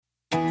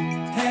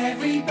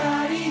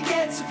Everybody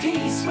gets a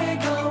piece, we're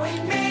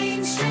going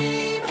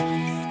mainstream.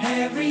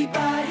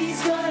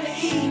 Everybody's gonna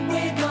eat,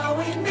 we're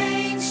going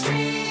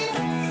mainstream.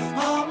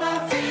 All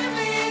my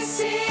family is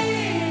sing.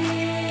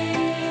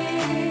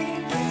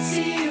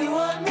 See you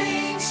on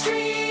Main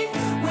Street,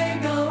 we're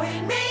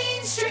going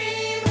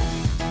mainstream.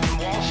 From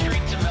Wall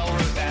Street to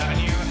Melrose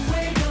Avenue,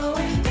 We're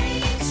going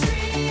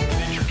mainstream.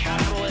 venture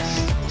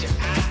capitalists to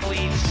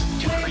athletes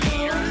to We're going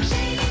creators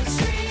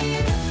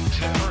mainstream.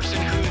 to the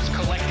person who's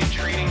collected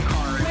trading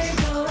cards We're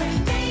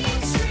going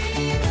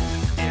mainstream.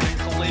 in a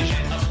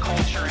collision of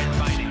culture and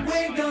finance.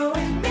 We're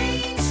going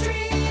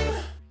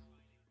mainstream.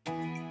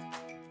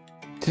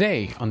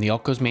 Today on the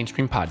Alt Goes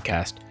Mainstream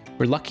podcast,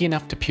 we're lucky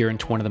enough to peer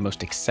into one of the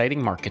most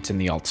exciting markets in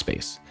the alt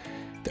space,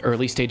 the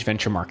early stage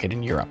venture market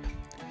in Europe.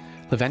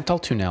 Levent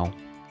Altunel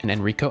and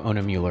Enrico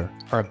Onamuller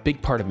are a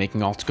big part of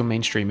making alts go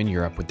mainstream in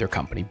Europe with their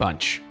company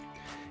Bunch.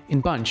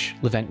 In Bunch,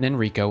 Levent and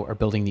Enrico are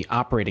building the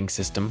operating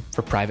system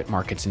for private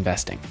markets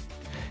investing.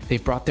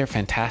 They've brought their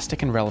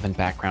fantastic and relevant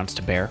backgrounds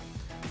to bear.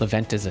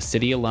 Levent is a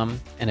Citi alum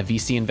and a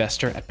VC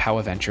investor at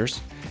Powa Ventures,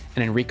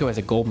 and Enrico is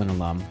a Goldman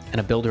alum and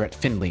a builder at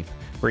Finleap,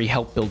 where he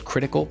helped build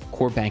critical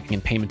core banking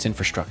and payments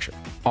infrastructure,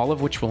 all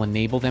of which will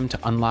enable them to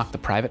unlock the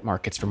private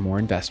markets for more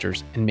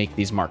investors and make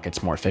these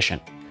markets more efficient.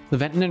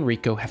 Levent and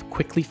Enrico have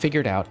quickly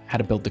figured out how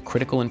to build the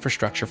critical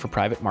infrastructure for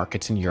private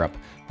markets in Europe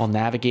while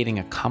navigating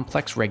a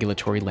complex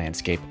regulatory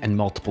landscape and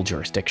multiple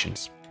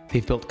jurisdictions.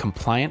 They've built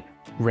compliant,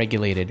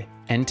 regulated,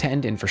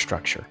 end-to-end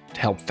infrastructure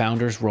to help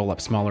founders roll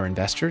up smaller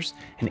investors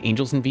and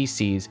angels and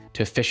VCs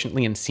to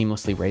efficiently and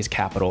seamlessly raise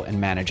capital and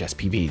manage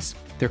SPVs.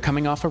 They're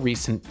coming off a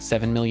recent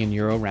 €7 million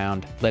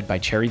round led by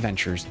Cherry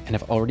Ventures and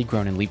have already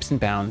grown in leaps and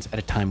bounds at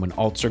a time when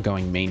alts are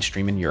going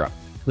mainstream in Europe.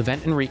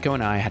 Levent, Enrico,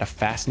 and I had a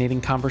fascinating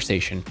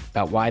conversation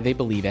about why they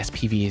believe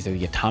SPVs are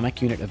the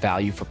atomic unit of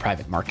value for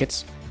private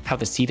markets, how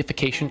the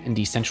seedification and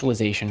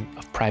decentralization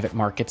of private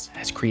markets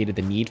has created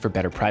the need for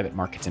better private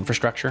markets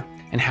infrastructure,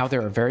 and how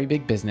there are very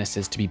big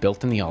businesses to be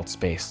built in the alt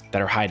space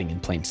that are hiding in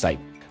plain sight.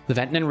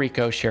 Levent and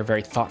Enrico share a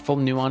very thoughtful,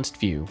 nuanced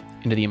view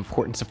into the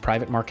importance of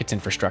private markets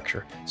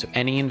infrastructure, so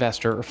any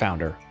investor or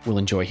founder will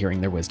enjoy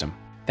hearing their wisdom.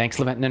 Thanks,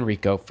 Levent and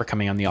Enrico, for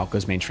coming on the Alt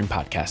Goes Mainstream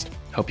podcast.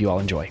 Hope you all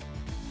enjoy.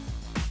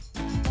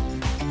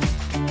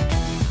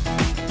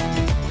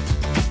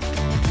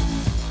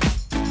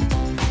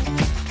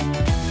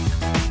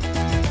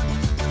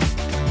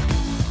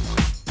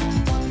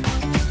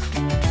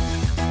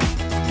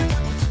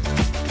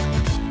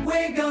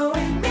 We're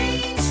going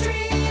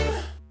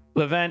mainstream.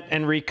 Levent,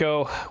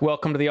 Enrico,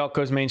 welcome to the Alt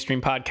Goes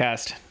Mainstream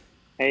podcast.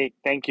 Hey,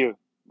 thank you.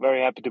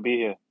 Very happy to be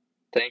here.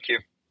 Thank you.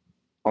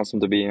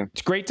 Awesome to be here.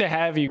 It's great to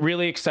have you.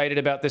 Really excited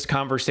about this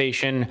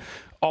conversation.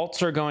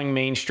 Alts are going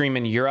mainstream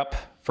in Europe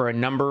for a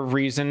number of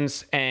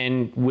reasons.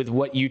 And with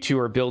what you two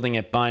are building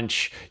at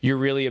Bunch, you're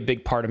really a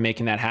big part of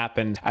making that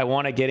happen. I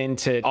want to get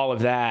into all of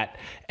that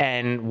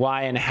and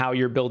why and how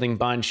you're building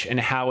Bunch and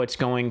how it's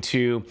going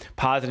to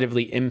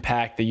positively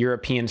impact the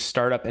European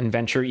startup and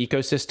venture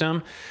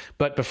ecosystem.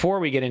 But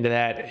before we get into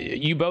that,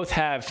 you both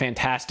have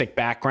fantastic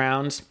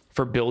backgrounds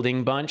for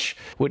building Bunch.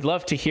 Would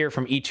love to hear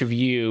from each of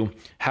you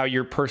how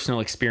your personal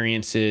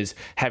experiences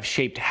have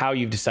shaped how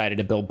you've decided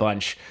to build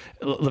Bunch.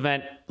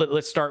 Levent,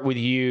 let's start with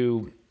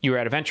you. You were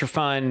at a venture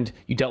fund,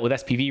 you dealt with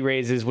SPV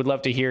raises. Would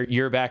love to hear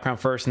your background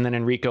first, and then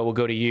Enrico will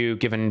go to you,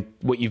 given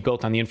what you've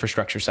built on the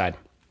infrastructure side.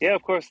 Yeah,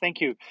 of course. Thank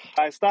you.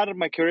 I started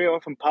my career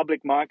off in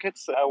public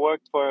markets. I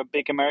worked for a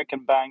big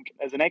American bank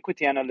as an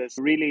equity analyst.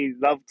 Really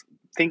loved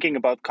thinking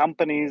about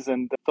companies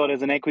and thought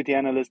as an equity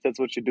analyst, that's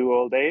what you do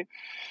all day.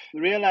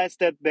 Realized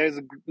that there's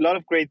a lot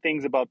of great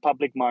things about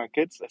public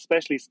markets,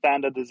 especially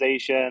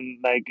standardization,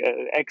 like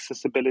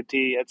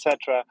accessibility,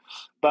 etc.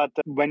 But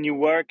when you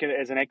work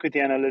as an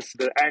equity analyst,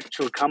 the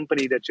actual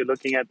company that you're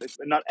looking at is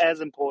not as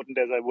important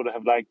as I would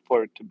have liked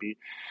for it to be.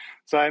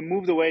 So I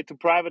moved away to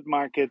private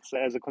markets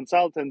as a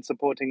consultant,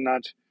 supporting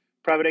large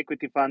private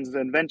equity funds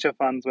and venture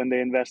funds when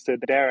they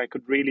invested. There I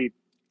could really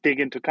dig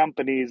into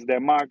companies, their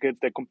markets,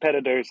 their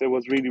competitors. It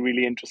was really,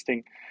 really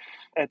interesting.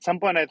 At some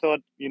point I thought,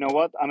 you know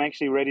what, I'm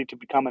actually ready to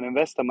become an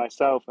investor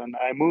myself. And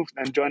I moved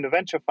and joined a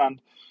venture fund.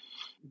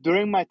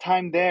 During my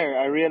time there,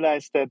 I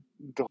realized that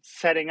the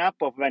setting up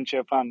of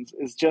venture funds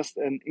is just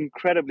an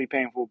incredibly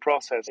painful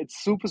process.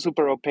 It's super,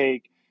 super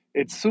opaque.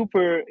 It's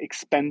super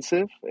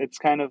expensive. It's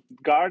kind of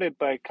guarded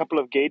by a couple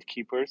of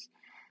gatekeepers.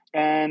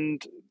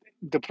 And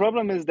the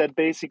problem is that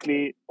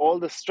basically all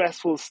the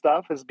stressful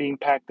stuff is being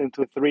packed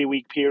into a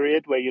 3-week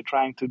period where you're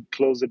trying to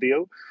close a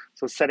deal.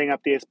 So setting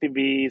up the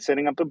SPV,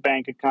 setting up a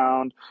bank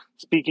account,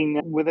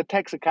 speaking with a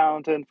tax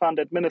accountant, fund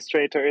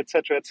administrator,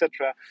 etc.,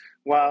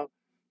 while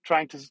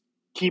trying to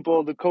keep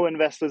all the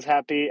co-investors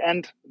happy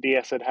and the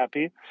asset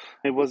happy.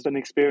 It was an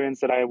experience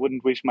that I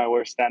wouldn't wish my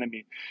worst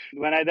enemy.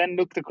 When I then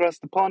looked across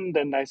the pond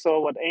and I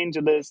saw what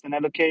AngelList and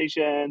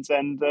Allocations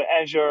and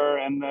Azure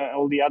and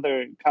all the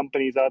other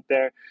companies out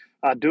there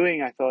are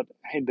doing, I thought,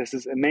 hey, this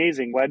is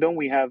amazing. Why don't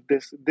we have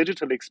this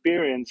digital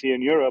experience here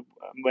in Europe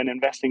when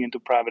investing into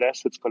private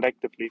assets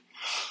collectively?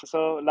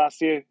 So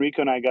last year,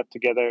 Rico and I got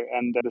together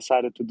and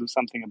decided to do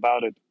something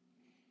about it.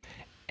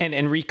 And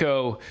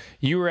Enrico,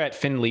 you were at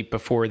FinLeap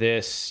before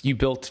this. You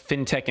built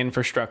fintech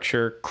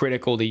infrastructure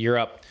critical to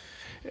Europe.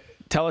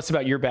 Tell us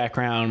about your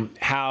background,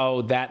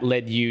 how that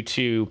led you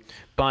to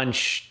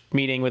Bunch,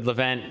 meeting with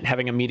Levent,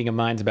 having a meeting of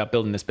minds about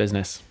building this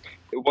business.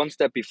 One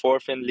step before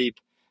FinLeap,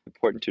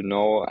 important to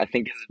know, I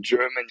think as a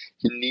German,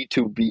 you need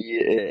to be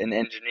an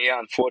engineer.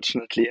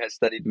 Unfortunately, I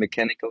studied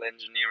mechanical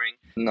engineering,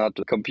 not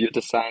computer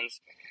science.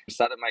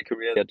 Started my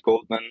career at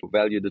Goldman,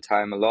 valued the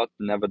time a lot,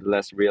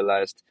 nevertheless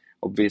realized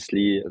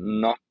obviously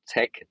not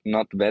tech,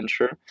 not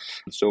venture.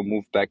 So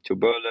moved back to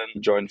Berlin,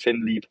 joined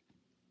FinLeap,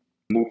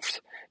 moved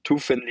to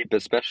FinLeap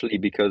especially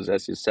because,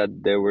 as you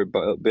said, they were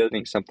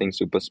building something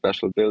super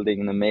special,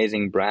 building an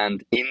amazing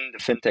brand in the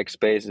fintech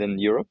space in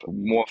Europe.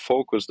 More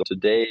focused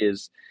today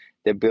is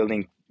they're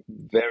building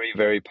very,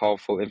 very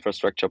powerful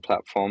infrastructure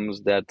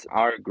platforms that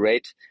are a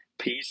great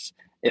piece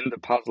in the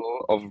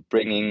puzzle of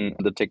bringing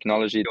the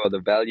technology or the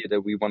value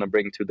that we want to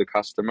bring to the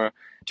customer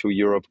to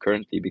Europe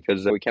currently,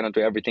 because we cannot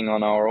do everything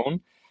on our own.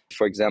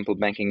 For example,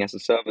 banking as a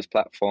service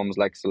platforms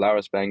like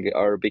Solaris Bank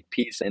are a big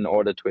piece in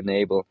order to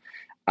enable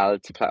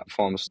alt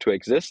platforms to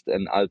exist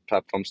and alt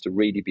platforms to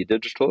really be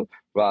digital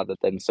rather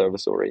than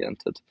service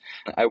oriented.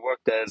 I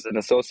worked as an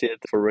associate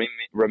for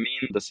Ramin,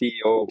 the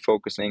CEO,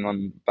 focusing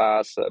on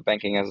BaaS,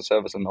 banking as a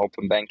service and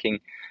open banking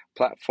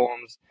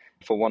platforms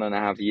for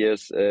 1.5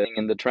 years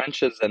in the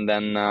trenches, and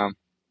then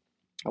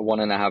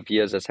 1.5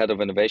 years as head of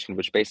innovation,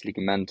 which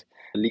basically meant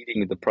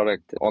leading the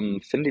product on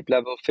FinLeap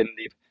level.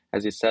 FinLeap,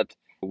 as you said,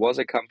 was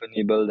a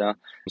company builder,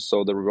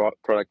 so the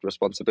product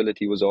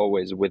responsibility was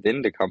always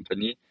within the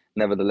company.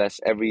 Nevertheless,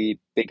 every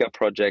bigger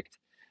project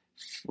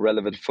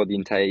relevant for the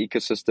entire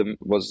ecosystem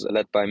was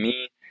led by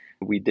me.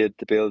 We did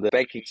build a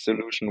banking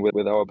solution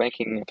with our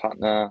banking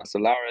partner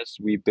Solaris.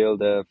 We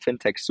built a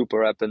fintech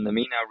super app in the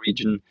MENA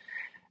region.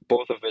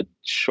 Both of it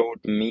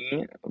showed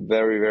me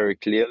very, very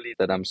clearly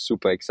that I'm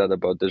super excited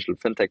about digital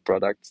fintech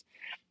products.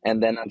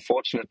 And then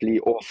unfortunately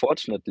or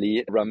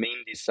fortunately,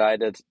 Ramin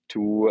decided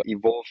to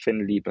evolve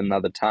FinLeap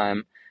another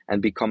time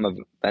and become a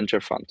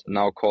venture fund,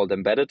 now called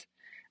Embedded.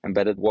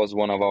 Embedded was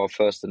one of our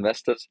first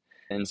investors.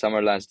 In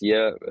summer last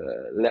year,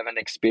 Levent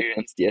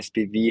experienced the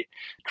SPV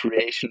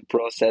creation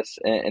process.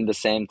 In the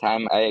same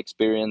time, I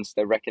experienced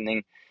the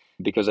reckoning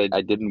because I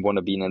didn't want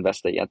to be an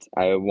investor yet.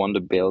 I want to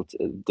build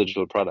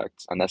digital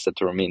products. And I said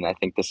to Ramin, I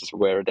think this is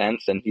where it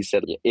ends. And he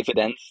said, if it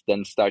ends,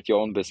 then start your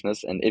own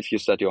business. And if you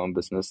start your own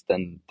business,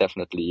 then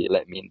definitely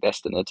let me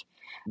invest in it.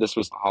 This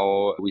was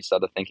how we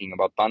started thinking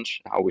about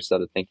Bunch, how we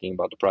started thinking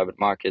about the private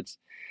markets,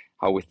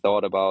 how we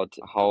thought about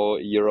how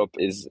Europe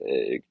is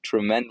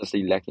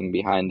tremendously lacking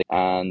behind.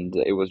 And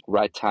it was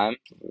right time.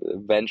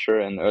 Venture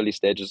and early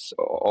stages,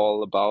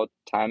 all about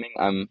timing.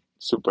 I'm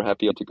super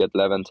happy to get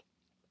Levent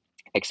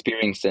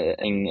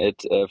experiencing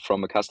it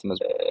from a customer's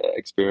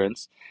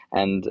experience,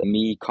 and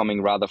me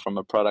coming rather from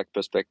a product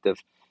perspective,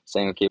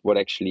 saying, okay, what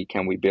actually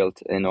can we build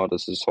in order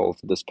to solve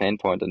this pain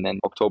point? And then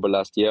October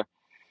last year,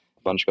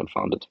 Bunch got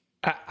founded.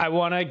 I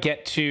want to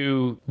get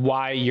to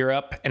why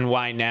Europe and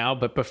why now,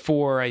 but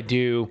before I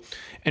do,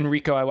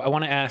 Enrico, I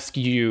want to ask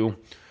you,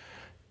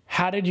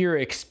 how did your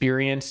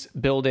experience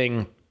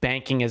building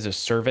banking as a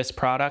service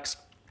products,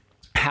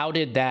 how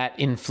did that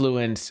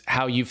influence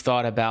how you've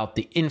thought about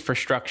the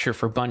infrastructure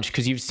for Bunch?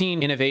 Because you've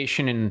seen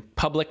innovation in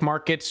public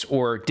markets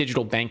or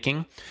digital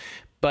banking,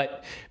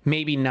 but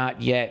maybe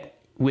not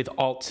yet with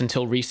alts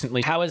until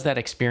recently. How has that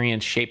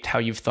experience shaped how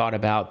you've thought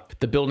about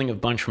the building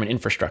of Bunch from an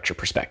infrastructure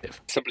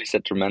perspective? Simply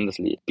said,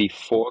 tremendously.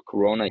 Before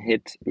Corona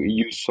hit,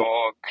 you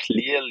saw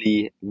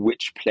clearly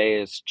which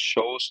players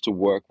chose to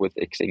work with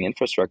existing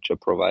infrastructure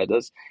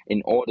providers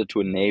in order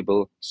to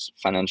enable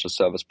financial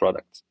service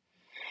products.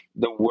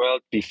 The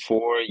world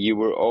before, you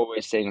were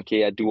always saying,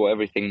 okay, I do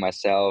everything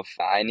myself.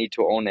 I need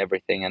to own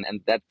everything.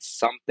 And that's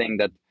something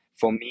that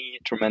for me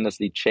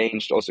tremendously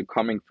changed. Also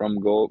coming from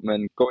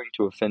Goldman, going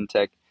to a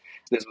fintech,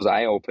 this was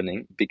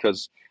eye-opening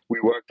because we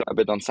worked a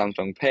bit on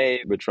Samsung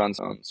Pay, which runs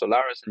on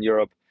Solaris in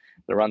Europe,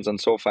 that runs on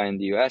SoFi in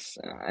the US.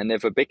 And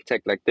if a big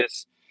tech like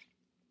this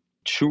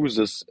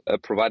chooses a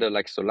provider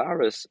like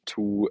Solaris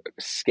to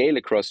scale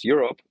across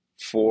Europe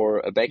for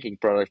a banking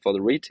product for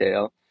the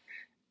retail,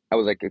 I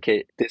was like,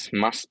 okay, this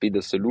must be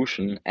the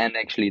solution and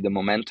actually the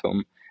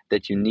momentum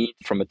that you need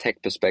from a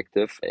tech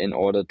perspective in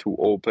order to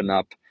open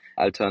up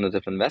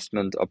alternative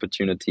investment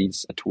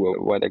opportunities to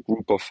a wider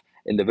group of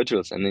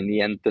individuals. And in the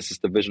end, this is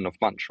the vision of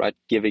Bunch, right?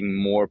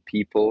 Giving more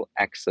people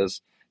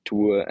access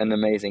to an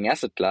amazing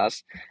asset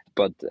class,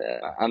 but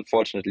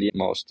unfortunately,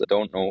 most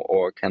don't know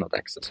or cannot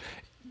access.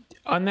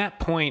 On that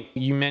point,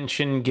 you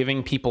mentioned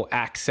giving people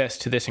access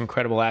to this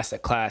incredible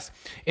asset class.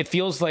 It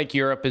feels like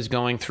Europe is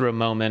going through a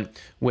moment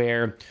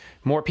where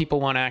more people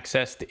want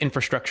access, the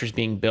infrastructure is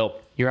being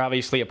built. You're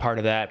obviously a part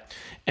of that.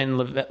 And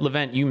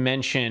Levent, you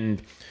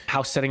mentioned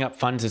how setting up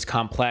funds is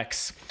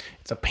complex.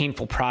 It's a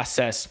painful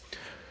process.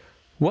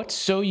 What's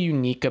so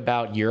unique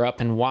about Europe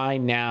and why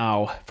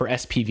now for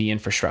SPV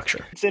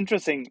infrastructure? It's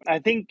interesting. I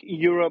think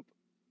Europe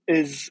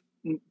is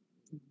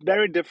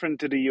very different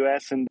to the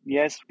US, and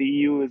yes, the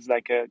EU is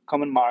like a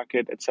common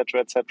market,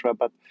 etc.,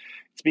 but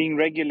it's being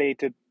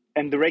regulated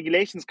And the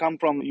regulations come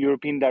from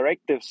European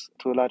directives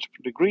to a large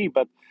degree,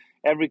 but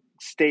every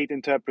state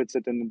interprets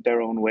it in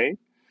their own way.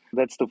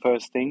 That's the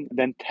first thing.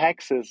 Then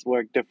taxes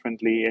work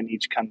differently in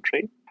each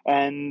country.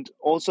 And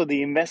also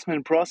the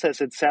investment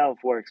process itself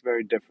works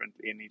very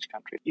differently in each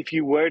country. If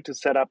you were to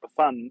set up a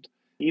fund,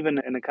 even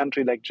in a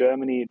country like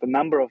Germany, the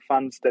number of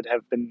funds that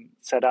have been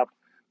set up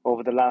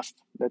over the last,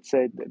 let's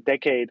say,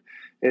 decade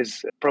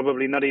is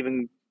probably not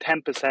even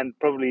 10%,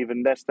 probably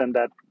even less than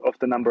that of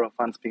the number of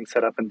funds being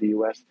set up in the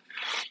US.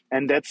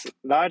 And that's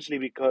largely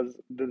because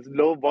the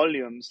low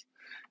volumes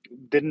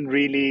didn't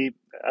really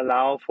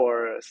allow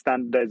for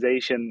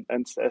standardization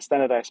and a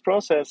standardized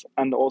process,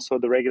 and also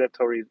the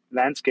regulatory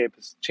landscape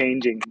is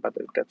changing, but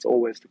that's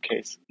always the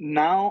case.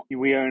 Now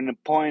we are in a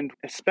point,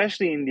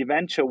 especially in the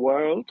venture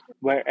world,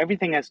 where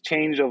everything has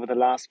changed over the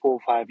last 4 or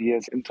 5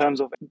 years in terms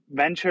of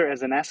venture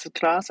as an asset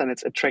class and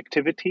its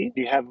attractivity.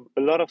 You have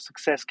a lot of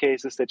success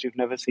cases that you've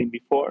never seen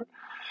before.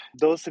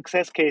 Those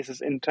success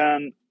cases in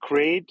turn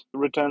create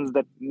returns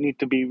that need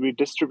to be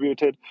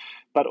redistributed,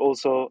 but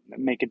also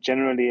make it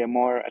generally a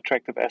more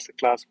attractive asset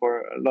class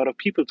for a lot of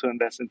people to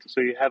invest into. So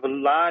you have a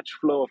large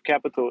flow of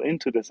capital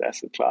into this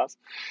asset class.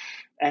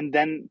 And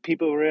then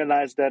people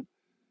realize that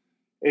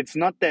it's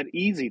not that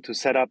easy to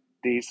set up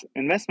these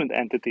investment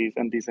entities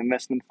and these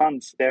investment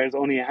funds. There's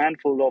only a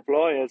handful of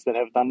lawyers that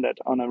have done that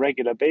on a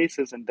regular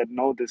basis and that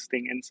know this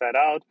thing inside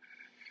out.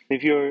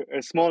 If you're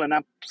a small and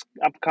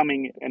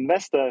upcoming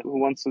investor who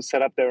wants to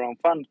set up their own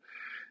fund,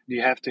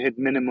 you have to hit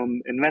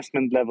minimum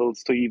investment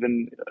levels to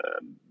even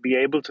be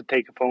able to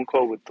take a phone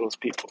call with those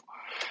people.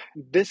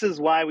 This is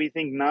why we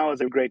think now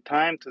is a great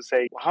time to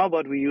say, how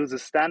about we use a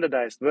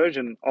standardized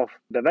version of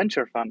the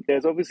venture fund?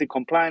 There's obviously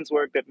compliance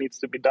work that needs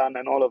to be done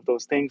and all of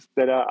those things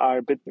that are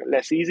a bit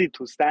less easy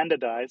to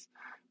standardize.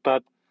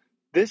 But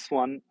this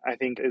one, I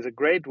think, is a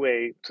great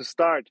way to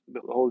start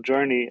the whole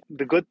journey.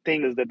 The good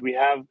thing is that we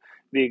have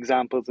the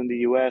examples in the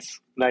US,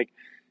 like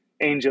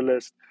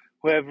AngelList,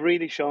 who have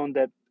really shown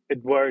that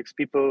it works.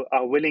 People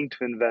are willing to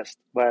invest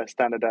via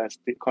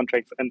standardized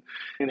contracts. And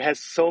it has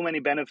so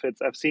many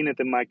benefits. I've seen it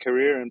in my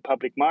career in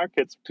public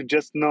markets to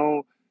just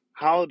know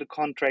how the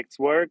contracts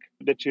work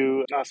that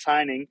you are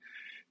signing,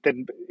 that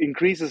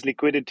increases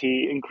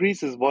liquidity,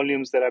 increases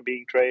volumes that are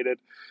being traded.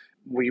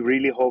 We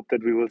really hope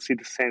that we will see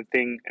the same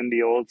thing in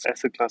the old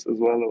asset class as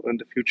well in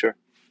the future.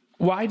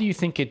 Why do you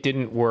think it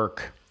didn't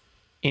work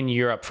in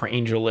Europe for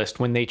AngelList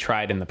when they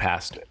tried in the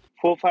past?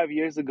 4 or 5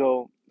 years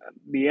ago,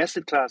 the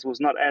asset class was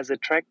not as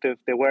attractive.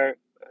 There were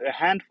a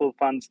handful of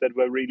funds that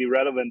were really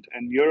relevant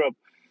in Europe.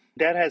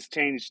 That has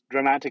changed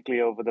dramatically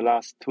over the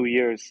last 2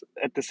 years.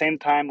 At the same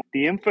time,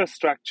 the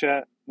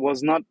infrastructure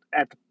was not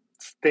at the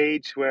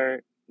stage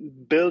where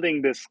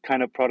building this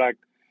kind of product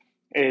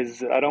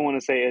is, I don't want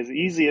to say as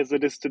easy as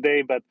it is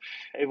today, but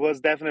it was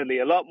definitely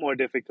a lot more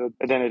difficult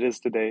than it is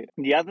today.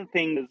 The other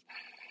thing is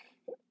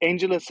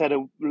AngelList had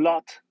a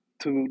lot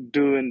to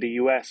do in the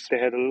US. They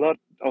had a lot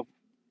of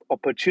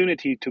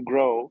opportunity to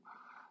grow.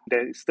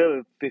 There's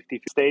still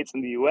 50 states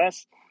in the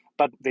US,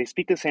 but they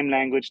speak the same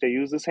language, they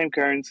use the same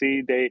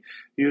currency, they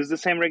use the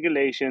same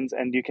regulations,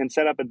 and you can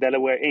set up a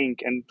Delaware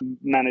Inc. and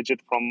manage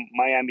it from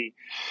Miami.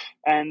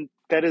 And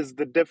that is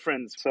the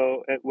difference.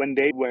 So when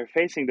they were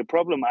facing the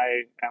problem,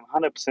 I am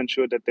 100%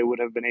 sure that they would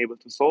have been able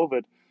to solve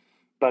it.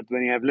 But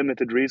when you have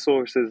limited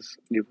resources,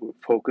 you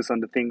focus on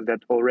the thing that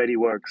already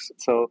works.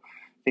 So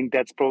I think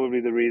that's probably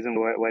the reason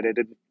why they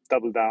didn't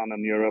double down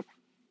on Europe.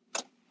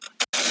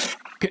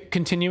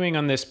 Continuing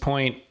on this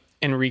point,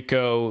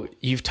 Enrico,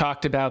 you've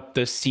talked about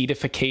the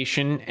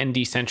seedification and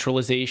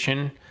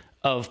decentralization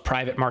of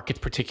private markets,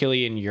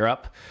 particularly in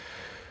Europe.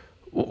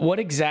 What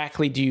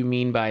exactly do you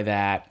mean by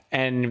that?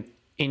 And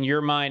in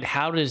your mind,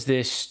 how does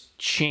this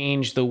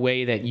change the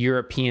way that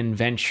European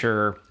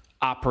venture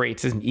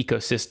operates as an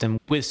ecosystem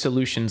with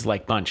solutions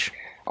like Bunch?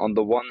 On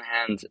the one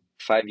hand,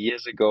 5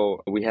 years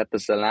ago, we had the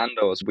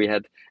Zalandos, we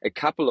had a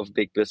couple of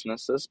big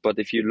businesses, but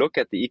if you look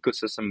at the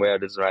ecosystem where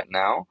it is right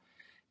now,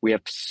 we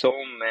have so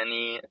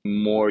many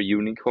more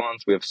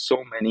unicorns, we have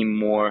so many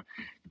more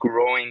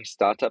growing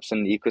startups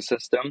in the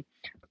ecosystem,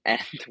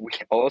 and we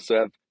also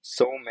have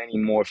so many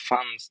more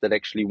funds that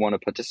actually want to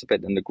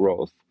participate in the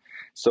growth.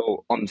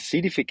 So on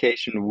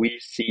seedification, we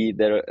see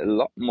that a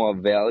lot more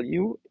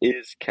value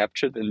is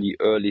captured in the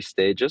early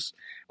stages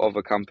of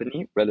a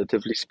company,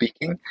 relatively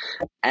speaking.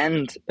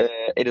 And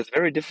it is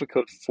very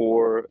difficult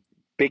for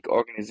big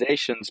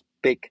organizations,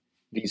 big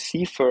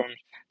VC firms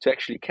to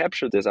actually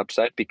capture this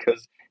upside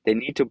because they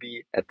need to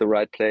be at the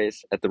right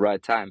place at the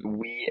right time.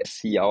 We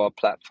see our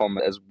platform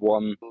as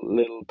one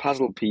little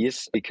puzzle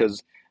piece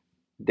because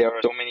there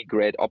are so many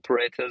great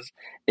operators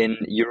in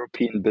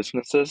European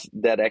businesses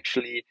that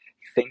actually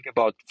think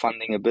about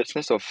funding a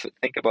business or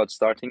think about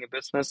starting a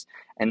business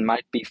and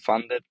might be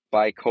funded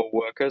by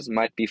co-workers,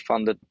 might be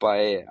funded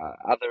by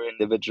other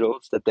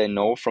individuals that they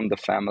know from the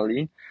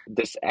family.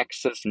 This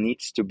access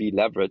needs to be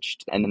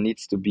leveraged and it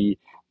needs to be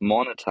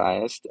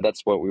monetized.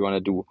 That's what we want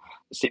to do.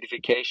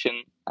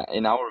 Seedification,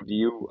 in our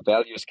view,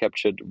 value is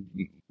captured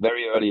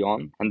very early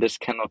on, and this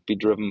cannot be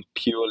driven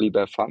purely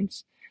by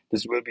funds.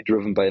 this will be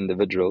driven by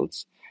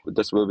individuals.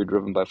 This will be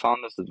driven by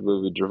founders. It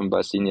will be driven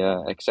by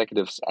senior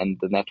executives and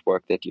the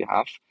network that you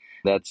have.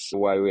 That's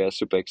why we are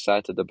super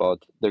excited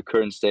about the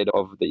current state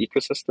of the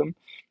ecosystem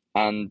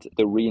and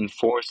the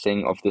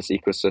reinforcing of this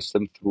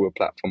ecosystem through a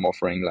platform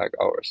offering like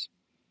ours.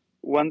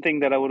 One thing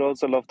that I would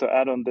also love to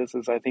add on this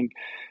is I think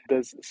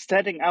this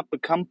setting up a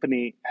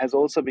company has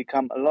also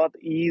become a lot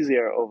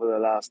easier over the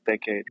last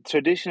decade.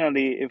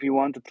 Traditionally, if you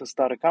wanted to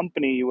start a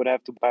company, you would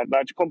have to buy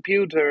large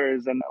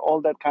computers and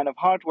all that kind of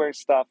hardware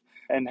stuff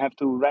and have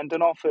to rent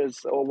an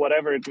office or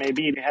whatever it may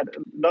be. It had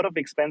a lot of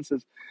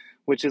expenses,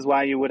 which is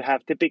why you would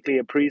have typically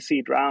a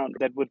pre-seed round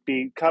that would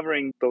be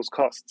covering those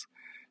costs.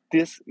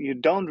 This you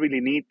don't really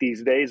need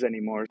these days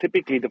anymore.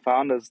 Typically, the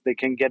founders, they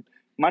can get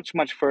much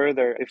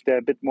further if they're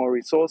a bit more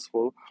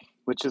resourceful,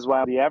 which is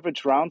why the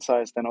average round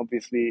size then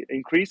obviously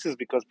increases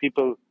because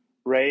people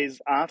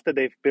raise after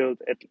they've built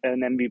an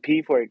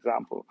MVP, for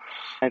example.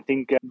 I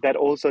think that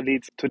also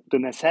leads to the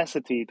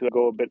necessity to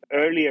go a bit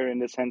earlier in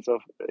the sense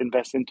of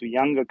invest into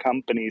younger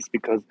companies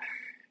because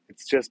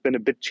it's just been a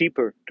bit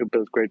cheaper to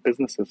build great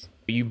businesses.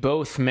 You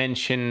both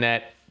mentioned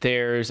that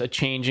there's a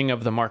changing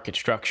of the market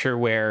structure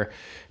where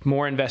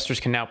more investors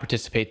can now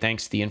participate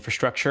thanks to the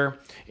infrastructure.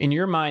 In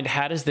your mind,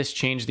 how does this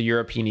change the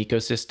European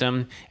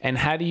ecosystem? And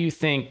how do you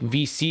think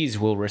VCs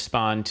will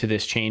respond to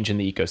this change in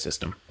the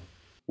ecosystem?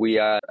 We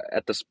are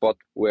at the spot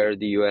where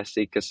the US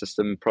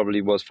ecosystem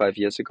probably was 5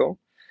 years ago.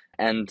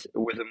 And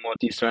with a more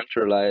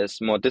decentralized,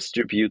 more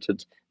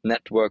distributed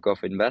network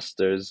of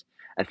investors,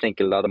 I think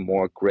a lot of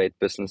more great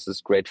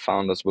businesses, great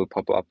founders will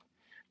pop up.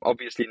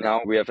 Obviously,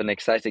 now we have an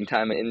exciting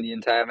time in the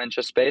entire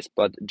venture space,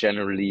 but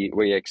generally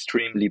we are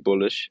extremely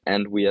bullish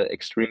and we are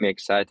extremely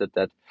excited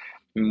that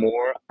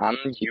more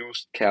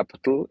unused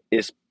capital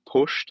is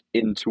pushed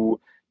into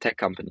tech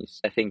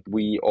companies. I think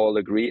we all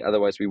agree,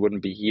 otherwise we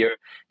wouldn't be here,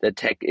 that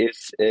tech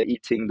is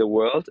eating the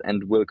world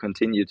and will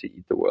continue to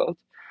eat the world.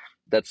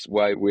 That's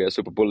why we are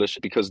super bullish,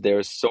 because there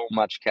is so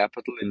much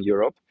capital in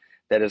Europe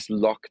that is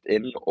locked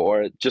in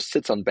or just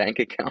sits on bank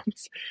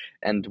accounts.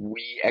 And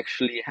we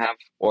actually have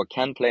or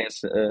can play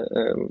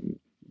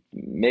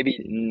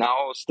maybe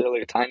now still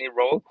a tiny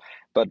role,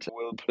 but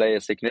will play a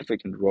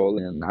significant role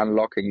in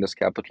unlocking this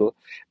capital,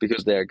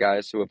 because there are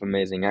guys who have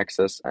amazing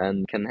access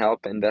and can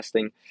help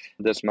investing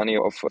this money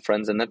of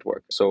friends and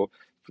network. So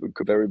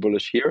very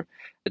bullish here.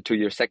 To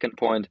your second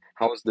point,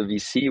 how is the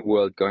VC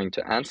world going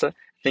to answer?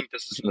 I think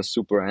this is a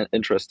super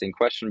interesting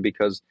question,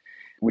 because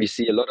we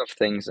see a lot of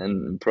things,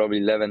 and probably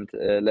Levent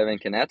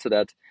can add to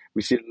that.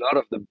 We see a lot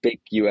of the big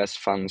US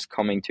funds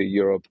coming to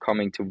Europe,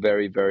 coming to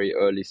very, very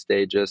early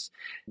stages,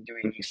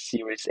 doing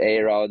Series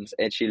A rounds,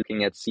 actually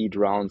looking at seed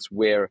rounds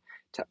where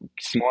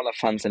smaller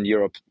funds in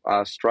Europe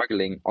are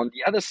struggling. On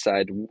the other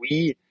side,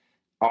 we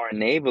are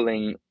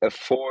enabling a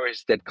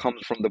force that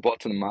comes from the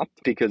bottom up,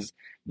 because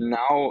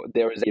now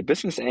there is a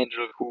business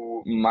angel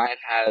who might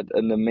have had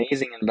an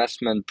amazing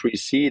investment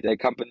pre-seed, a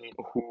company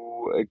who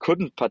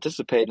couldn't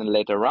participate in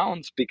later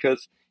rounds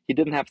because he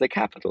didn't have the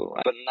capital.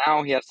 But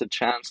now he has the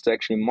chance to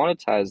actually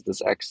monetize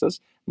this access,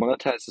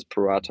 monetize this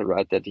pro rata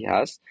right that he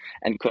has,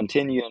 and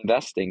continue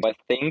investing. I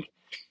think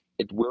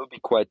it will be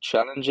quite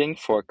challenging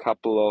for a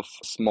couple of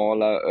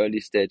smaller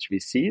early stage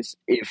VCs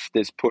if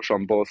this push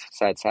on both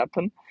sides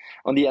happen.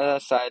 On the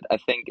other side, I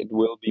think it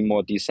will be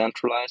more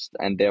decentralized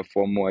and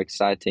therefore more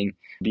exciting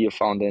to be a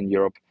founder in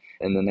Europe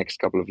in the next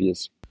couple of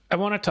years. I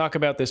want to talk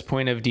about this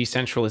point of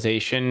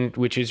decentralization,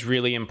 which is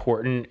really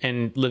important.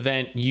 And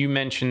Levent, you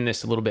mentioned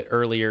this a little bit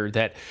earlier,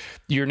 that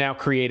you're now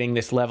creating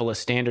this level of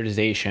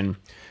standardization.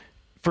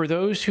 For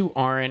those who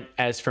aren't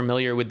as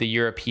familiar with the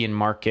European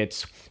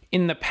markets,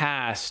 in the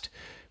past,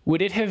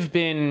 would it have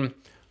been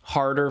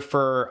harder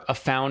for a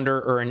founder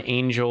or an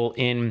angel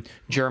in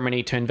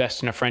Germany to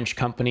invest in a French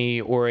company,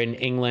 or in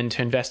England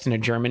to invest in a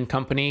German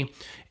company?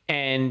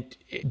 And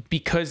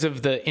because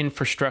of the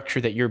infrastructure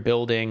that you're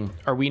building,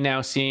 are we now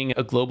seeing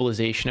a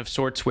globalization of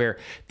sorts where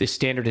the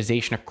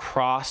standardization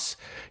across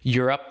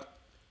Europe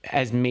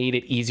has made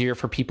it easier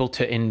for people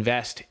to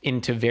invest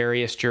into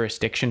various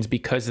jurisdictions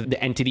because of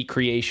the entity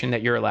creation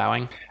that you're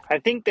allowing? I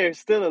think there's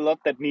still a lot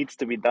that needs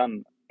to be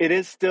done. It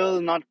is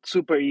still not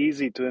super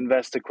easy to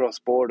invest across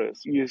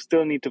borders. You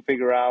still need to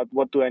figure out,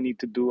 what do I need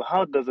to do?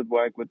 How does it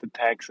work with the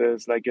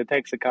taxes? Like, your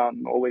tax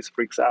accountant always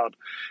freaks out.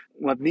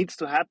 What needs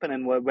to happen,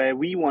 and where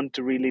we want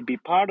to really be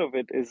part of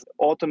it, is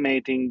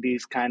automating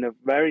these kind of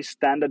very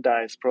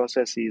standardized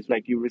processes.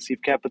 Like, you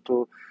receive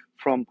capital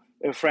from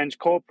a French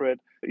corporate,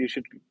 you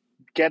should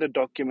get a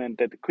document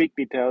that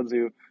quickly tells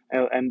you,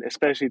 and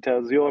especially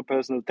tells your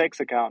personal tax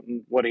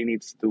accountant what he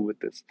needs to do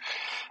with this.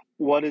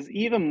 What is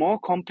even more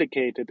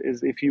complicated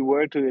is if you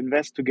were to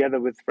invest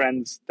together with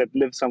friends that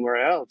live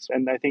somewhere else.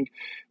 And I think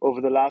over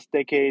the last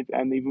decade,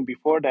 and even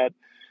before that,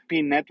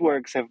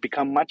 networks have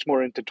become much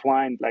more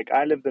intertwined. Like,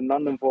 I lived in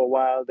London for a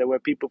while. There were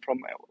people from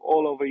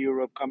all over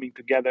Europe coming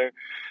together,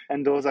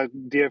 and those are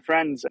dear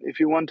friends.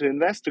 If you want to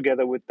invest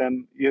together with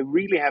them, you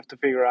really have to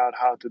figure out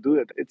how to do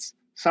it. It's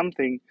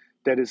something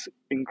that is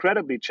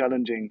incredibly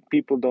challenging.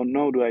 People don't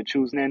know, do I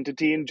choose an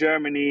entity in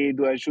Germany?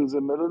 Do I choose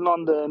a middle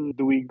London?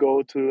 Do we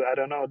go to, I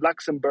don't know,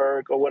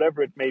 Luxembourg or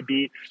whatever it may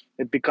be?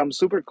 It becomes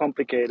super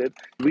complicated.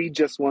 We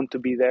just want to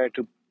be there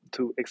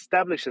to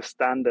establish a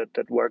standard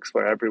that works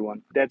for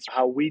everyone. That's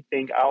how we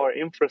think our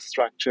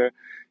infrastructure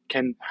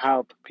can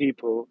help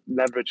people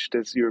leverage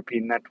this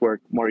European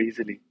network more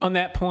easily. On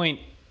that point,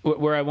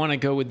 where I want to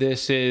go with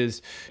this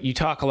is you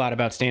talk a lot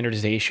about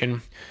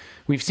standardization.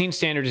 We've seen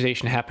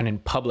standardization happen in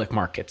public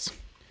markets.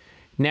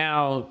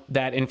 Now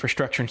that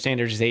infrastructure and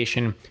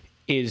standardization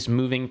is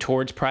moving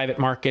towards private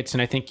markets,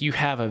 and I think you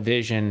have a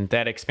vision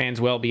that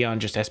expands well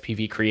beyond just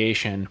SPV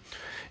creation.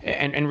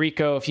 And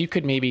Enrico, if you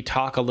could maybe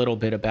talk a little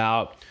bit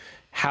about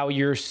how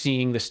you're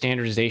seeing the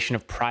standardization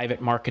of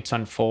private markets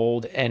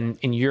unfold, and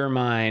in your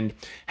mind,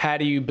 how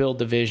do you build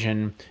the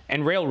vision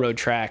and railroad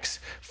tracks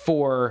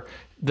for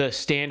the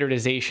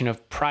standardization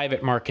of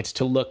private markets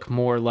to look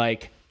more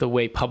like the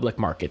way public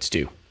markets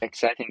do?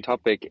 Exciting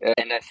topic.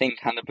 And I think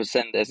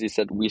 100%, as you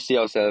said, we see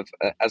ourselves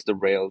as the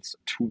rails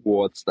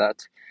towards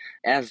that.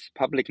 As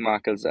public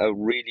markets are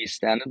really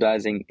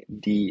standardizing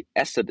the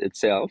asset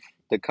itself,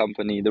 the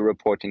company, the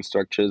reporting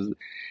structures,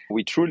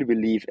 we truly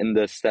believe in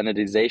the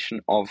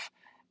standardization of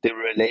the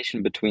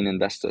relation between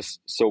investors.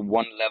 So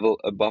one level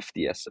above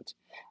the asset.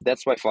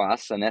 That's why for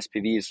us, an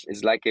SPV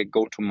is like a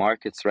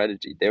go-to-market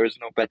strategy. There is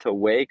no better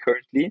way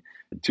currently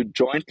to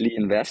jointly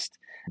invest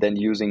than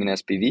using an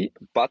SPV.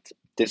 But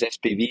this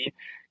SPV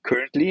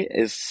currently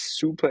is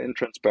super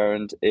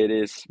intransparent. It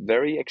is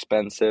very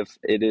expensive.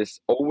 It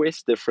is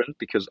always different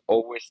because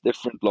always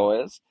different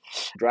lawyers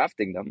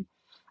drafting them.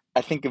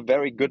 I think a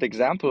very good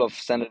example of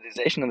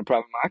standardization in the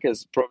private market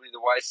is probably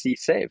the YC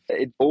Safe.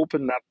 It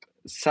opened up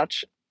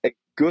such a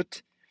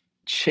good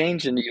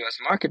change in the US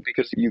market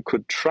because you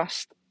could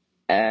trust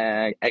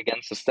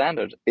against the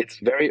standard. It's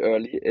very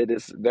early, it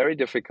is very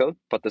difficult,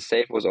 but the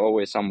safe was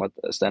always somewhat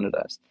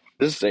standardized.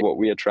 This is what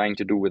we are trying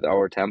to do with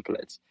our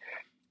templates.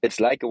 It's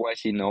like a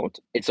YC note.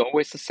 It's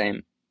always the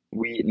same.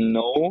 We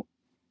know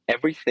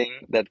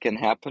everything that can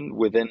happen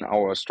within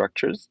our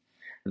structures.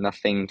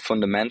 Nothing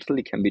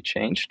fundamentally can be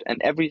changed.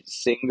 And every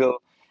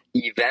single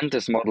event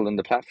is modeled in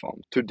the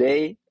platform.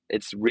 Today,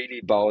 it's really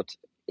about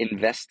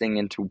investing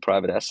into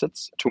private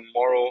assets.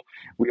 Tomorrow,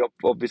 we are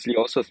obviously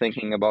also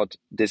thinking about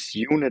this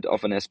unit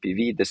of an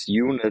SPV, this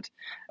unit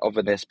of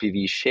an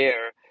SPV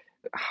share.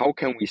 How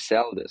can we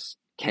sell this?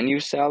 Can you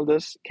sell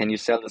this? Can you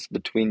sell this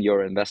between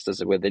your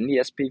investors within the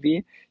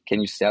SPV?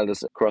 Can you sell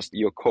this across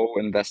your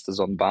co-investors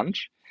on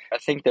bunch? I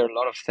think there are a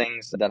lot of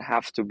things that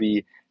have to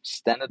be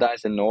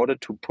standardized in order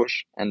to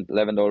push, and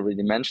Levent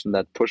already mentioned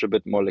that, push a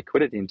bit more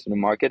liquidity into the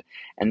market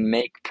and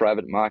make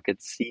private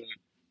markets seem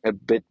a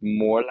bit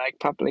more like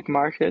public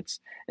markets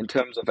in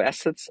terms of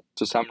assets.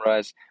 To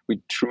summarize,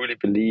 we truly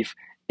believe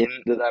in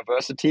the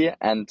diversity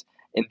and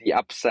in the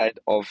upside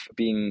of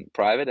being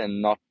private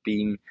and not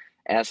being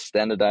as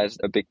standardized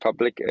a big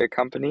public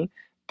company.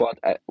 But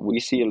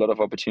we see a lot of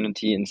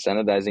opportunity in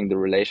standardizing the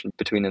relation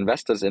between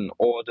investors in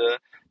order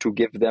to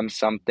give them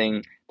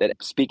something that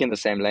speak in the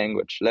same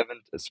language.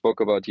 Levent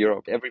spoke about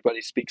Europe. Everybody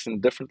speaks in a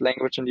different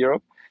language in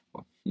Europe,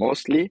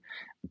 mostly,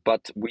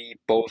 but we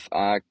both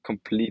are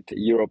complete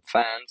Europe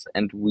fans,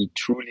 and we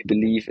truly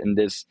believe in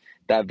this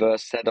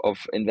diverse set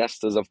of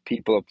investors, of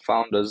people, of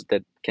founders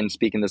that can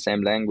speak in the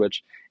same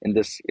language, in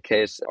this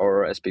case,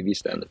 our SPV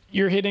standard.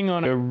 You're hitting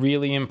on a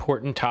really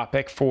important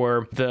topic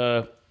for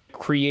the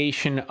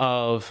creation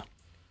of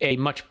a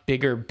much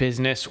bigger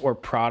business or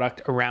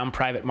product around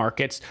private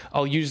markets.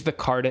 I'll use the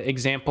Carta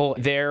example.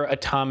 Their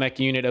atomic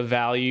unit of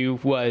value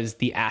was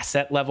the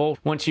asset level.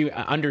 Once you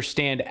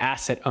understand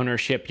asset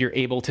ownership, you're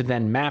able to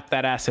then map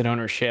that asset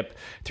ownership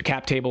through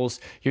cap tables.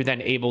 You're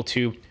then able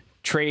to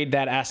trade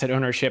that asset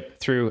ownership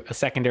through a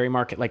secondary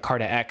market like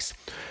Carta X.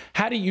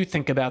 How do you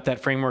think about that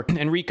framework?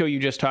 Enrico, you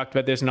just talked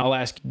about this, and I'll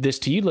ask this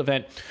to you,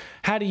 Levent.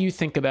 How do you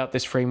think about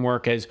this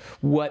framework as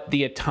what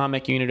the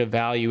atomic unit of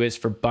value is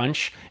for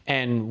Bunch,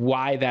 and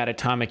why that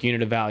atomic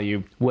unit of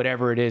value,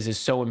 whatever it is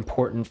so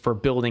important for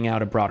building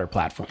out a broader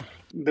platform?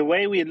 The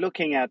way we're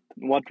looking at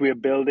what we're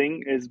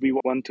building is we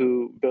want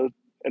to build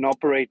an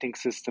operating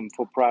system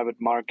for private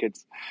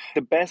markets.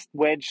 The best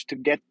wedge to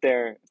get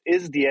there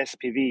is the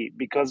SPV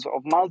because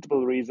of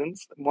multiple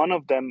reasons. One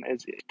of them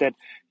is that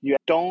you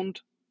don't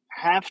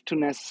have to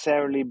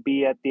necessarily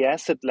be at the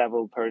asset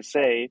level per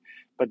se,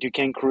 but you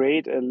can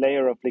create a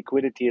layer of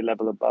liquidity a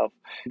level above.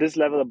 This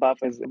level above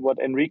is what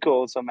Enrico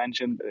also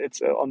mentioned.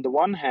 It's on the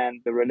one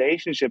hand, the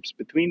relationships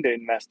between the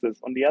investors.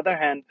 On the other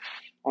hand,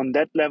 on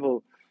that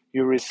level,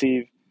 you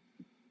receive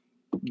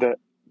the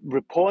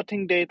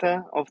reporting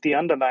data of the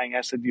underlying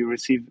asset, you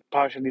receive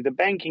partially the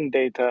banking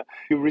data,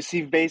 you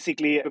receive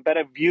basically a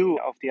better view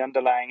of the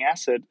underlying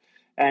asset,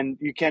 and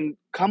you can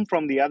come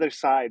from the other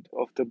side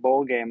of the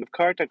ball game.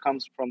 Carta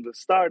comes from the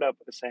startup,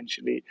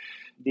 essentially.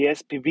 The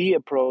SPV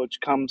approach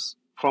comes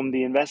from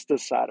the investor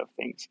side of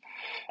things.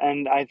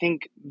 And I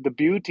think the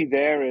beauty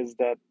there is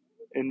that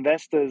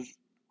investors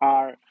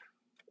are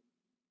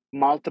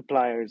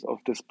multipliers of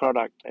this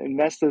product.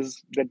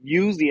 Investors that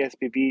use the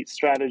SPV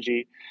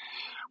strategy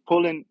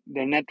pull in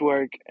their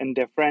network and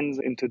their friends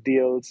into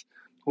deals,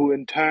 who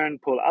in turn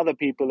pull other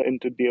people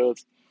into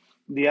deals.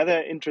 The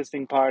other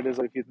interesting part is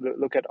if you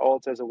look at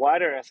alts as a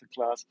wider asset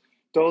class,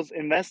 those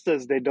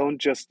investors, they don't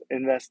just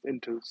invest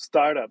into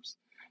startups.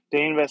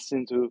 They invest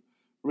into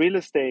real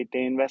estate,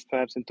 they invest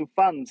perhaps into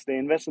funds, they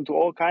invest into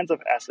all kinds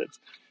of assets,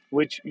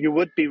 which you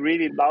would be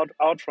really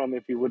out from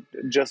if you would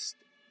just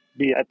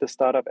be at the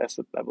startup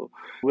asset level.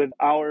 With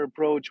our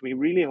approach, we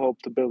really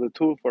hope to build a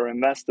tool for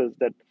investors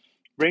that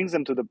brings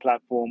them to the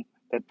platform,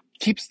 that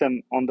keeps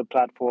them on the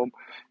platform,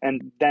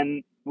 and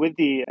then with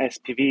the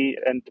SPV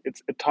and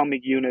its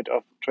atomic unit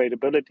of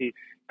tradability,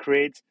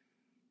 creates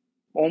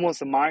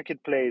almost a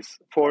marketplace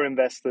for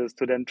investors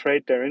to then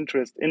trade their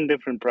interest in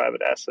different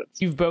private assets.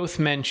 You've both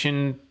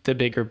mentioned the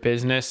bigger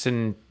business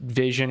and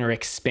vision or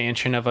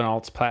expansion of an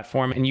alts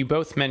platform, and you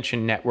both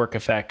mentioned network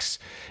effects.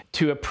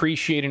 To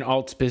appreciate an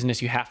alts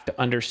business, you have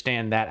to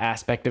understand that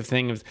aspect of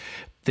things,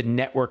 the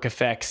network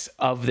effects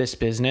of this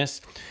business.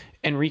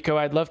 Enrico,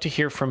 I'd love to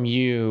hear from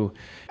you.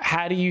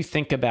 How do you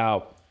think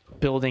about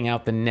building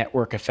out the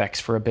network effects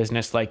for a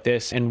business like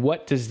this, and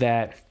what does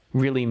that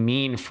really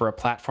mean for a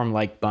platform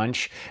like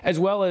Bunch, as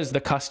well as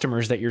the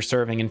customers that you're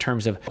serving in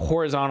terms of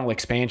horizontal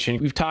expansion?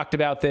 We've talked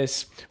about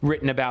this,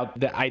 written about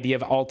the idea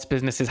of alts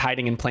businesses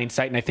hiding in plain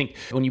sight. And I think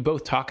when you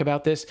both talk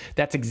about this,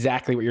 that's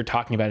exactly what you're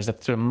talking about, is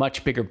that there's a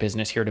much bigger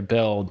business here to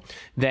build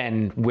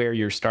than where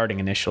you're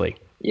starting initially.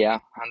 Yeah,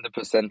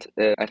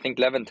 100%. I think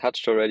Levin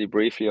touched already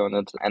briefly on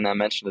it, and I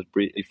mentioned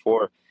it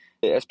before.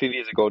 The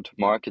SPV is a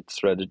go-to-market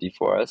strategy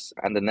for us,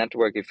 and the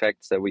network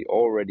effects that we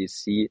already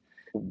see.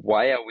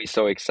 Why are we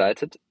so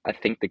excited? I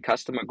think the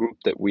customer group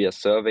that we are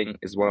serving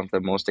is one of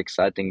the most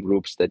exciting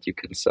groups that you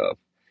can serve.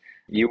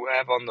 You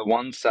have on the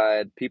one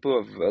side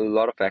people with a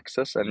lot of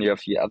access, and you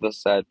have the other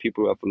side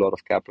people who have a lot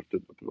of capital to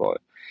deploy.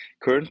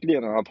 Currently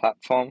on our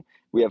platform,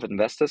 we have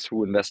investors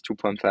who invest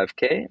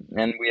 2.5K,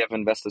 and we have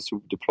investors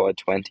who deploy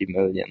 20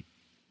 million.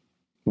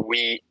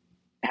 We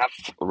have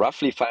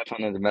roughly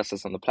 500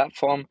 investors on the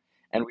platform,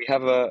 and we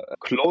have a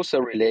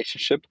closer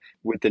relationship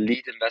with the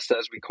lead investor,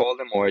 as we call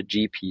them, or a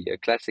GP, a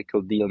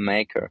classical deal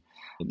maker.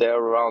 They're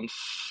around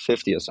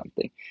 50 or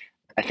something.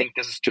 I think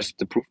this is just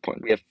the proof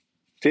point. We have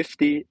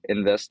 50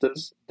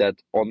 investors that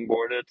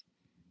onboarded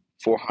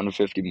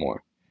 450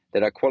 more,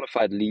 that are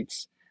qualified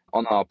leads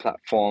on our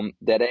platform,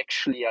 that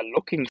actually are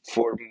looking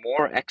for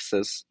more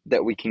access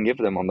that we can give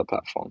them on the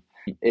platform.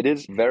 It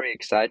is very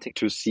exciting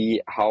to see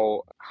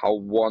how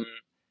one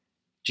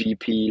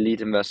GP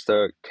lead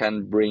investor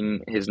can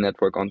bring his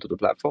network onto the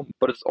platform.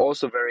 But it's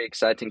also very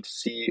exciting to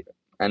see,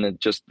 and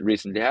it just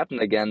recently happened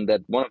again,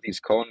 that one of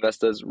these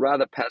co-investors,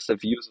 rather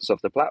passive users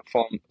of the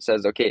platform,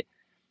 says, okay,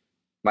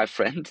 my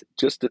friend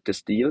just did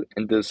this deal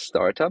in this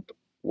startup.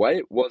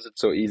 Why was it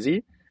so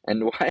easy?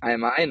 And why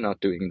am I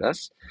not doing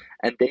this?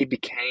 And they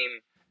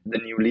became the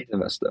new lead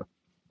investor.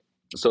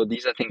 So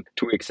these, I think,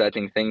 two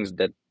exciting things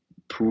that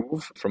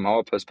prove from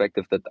our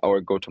perspective that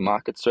our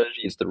go-to-market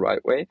strategy is the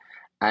right way,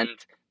 and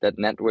that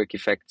network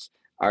effects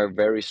are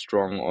very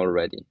strong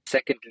already.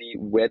 Secondly,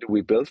 where do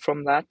we build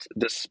from that?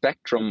 The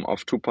spectrum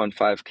of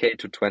 2.5K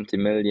to 20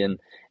 million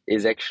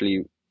is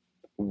actually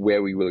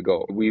where we will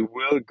go. We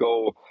will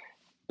go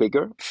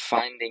bigger,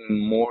 finding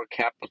more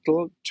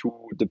capital to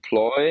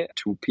deploy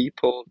to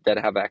people that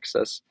have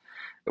access.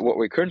 What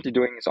we're currently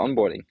doing is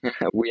onboarding.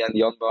 We are in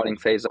the onboarding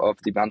phase of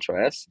the Bunch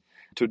OS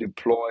to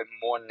deploy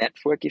more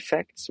network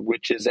effects,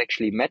 which is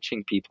actually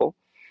matching people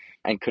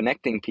and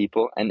connecting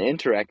people and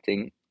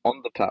interacting on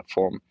the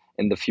platform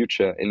in the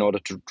future in order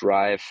to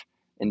drive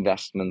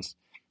investments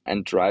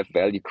and drive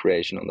value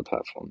creation on the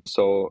platform.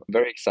 So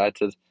very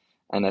excited,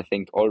 and I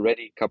think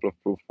already a couple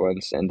of proof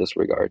points in this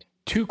regard.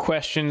 Two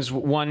questions,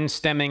 one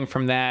stemming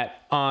from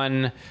that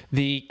on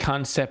the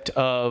concept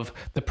of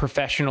the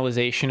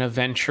professionalization of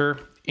venture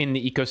in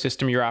the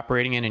ecosystem you're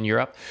operating in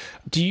Europe.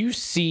 Do you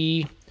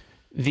see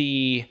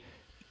the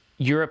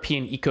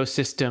European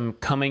ecosystem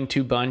coming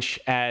to Bunch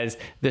as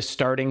the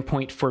starting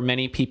point for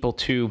many people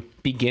to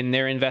begin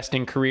their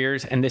investing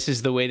careers, and this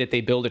is the way that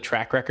they build a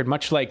track record,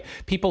 much like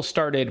people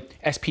started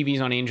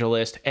SPVs on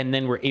AngelList and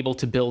then were able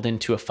to build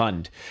into a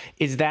fund?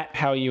 Is that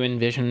how you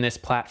envision this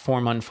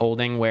platform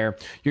unfolding, where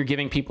you're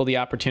giving people the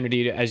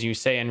opportunity to, as you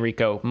say,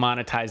 Enrico,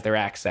 monetize their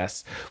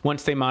access?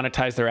 Once they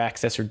monetize their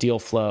access or deal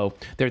flow,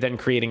 they're then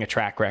creating a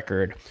track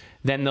record.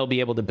 Then they'll be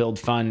able to build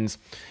funds.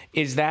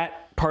 Is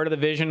that part of the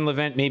vision,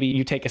 Levent? Maybe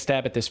you take a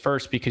stab at this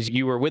first because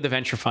you were with a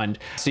venture fund.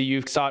 So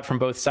you saw it from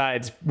both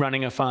sides,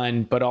 running a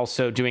fund, but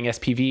also doing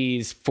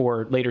SPVs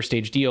for later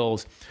stage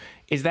deals.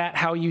 Is that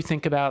how you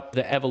think about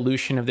the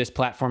evolution of this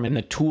platform and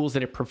the tools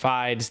that it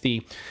provides?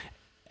 The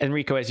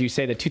Enrico, as you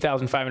say, the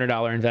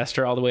 $2,500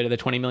 investor all the way to the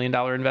 $20 million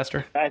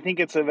investor? I think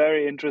it's a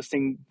very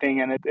interesting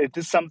thing, and it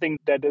is something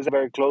that is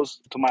very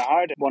close to my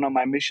heart. One of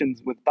my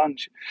missions with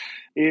Bunch.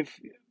 If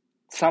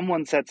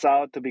someone sets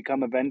out to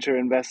become a venture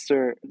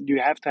investor, you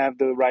have to have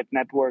the right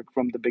network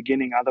from the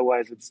beginning,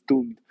 otherwise it's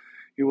doomed.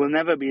 You will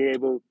never be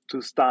able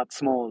to start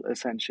small,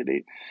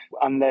 essentially,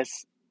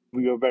 unless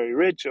you're very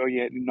rich or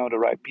you know the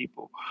right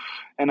people.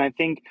 And I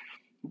think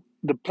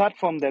the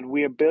platform that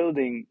we are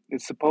building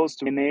is supposed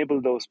to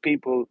enable those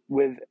people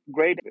with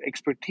great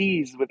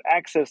expertise, with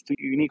access to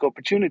unique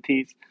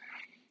opportunities,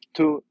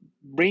 to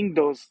bring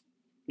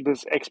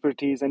this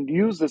expertise and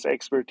use this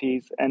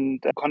expertise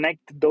and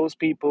connect those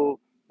people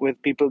with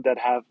people that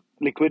have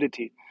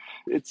liquidity.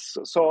 It's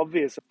so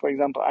obvious. For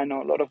example, I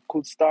know a lot of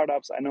cool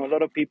startups. I know a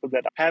lot of people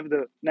that have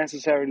the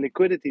necessary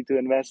liquidity to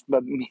invest,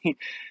 but me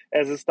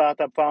as a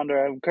startup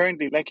founder, I'm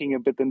currently lacking a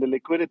bit in the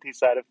liquidity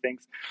side of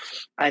things.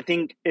 I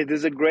think it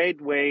is a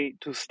great way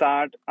to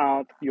start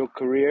out your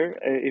career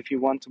if you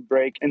want to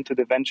break into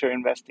the venture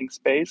investing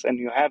space and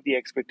you have the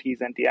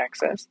expertise and the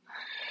access.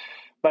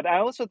 But I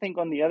also think,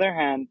 on the other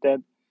hand,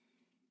 that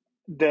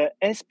the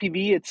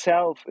SPV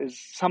itself is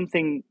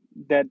something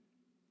that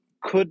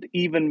could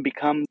even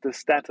become the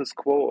status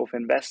quo of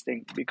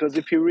investing. Because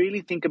if you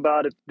really think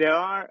about it, there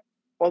are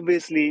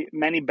obviously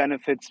many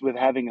benefits with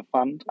having a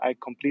fund. I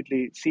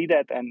completely see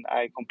that and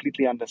I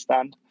completely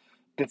understand.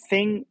 The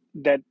thing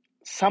that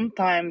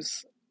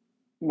sometimes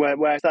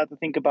where I start to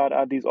think about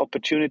are these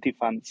opportunity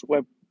funds,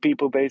 where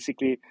people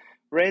basically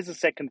raise a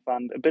second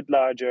fund a bit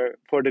larger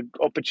for the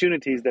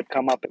opportunities that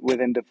come up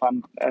within the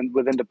fund and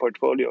within the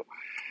portfolio.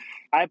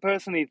 I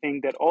personally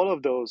think that all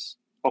of those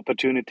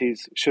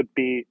opportunities should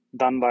be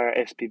done via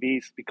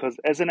SPVs, because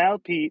as an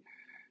LP,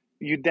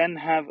 you then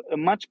have a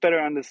much better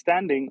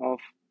understanding of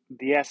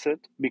the asset,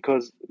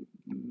 because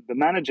the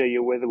manager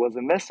you're with was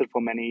invested for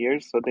many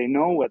years, so they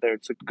know whether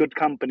it's a good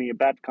company, a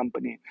bad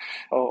company,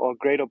 or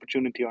great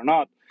opportunity or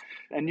not.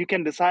 And you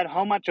can decide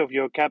how much of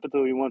your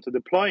capital you want to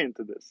deploy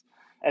into this.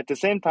 At the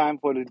same time,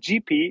 for the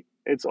GP,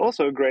 it's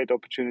also a great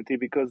opportunity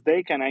because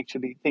they can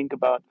actually think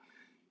about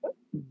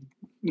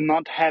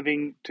not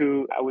having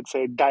to, I would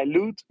say,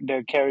 dilute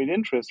their carried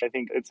interest. I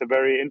think it's a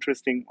very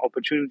interesting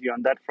opportunity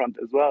on that front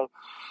as well.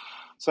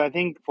 So I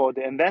think for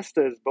the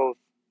investors, both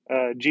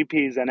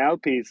GPs and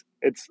LPs,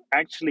 it's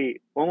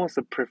actually almost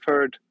a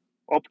preferred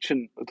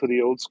option to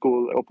the old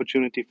school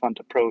opportunity fund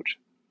approach.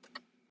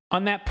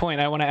 On that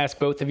point, I want to ask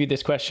both of you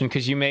this question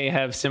because you may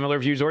have similar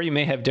views or you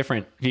may have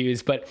different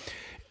views, but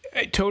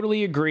I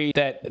totally agree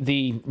that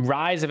the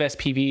rise of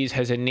SPVs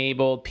has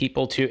enabled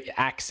people to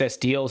access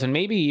deals and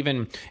maybe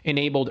even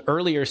enabled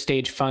earlier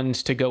stage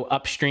funds to go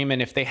upstream.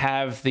 And if they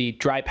have the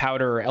dry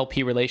powder or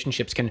LP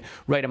relationships, can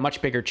write a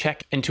much bigger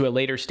check into a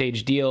later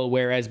stage deal,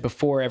 whereas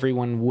before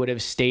everyone would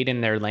have stayed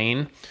in their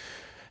lane.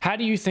 How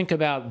do you think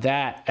about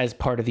that as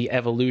part of the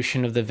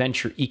evolution of the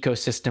venture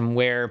ecosystem,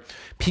 where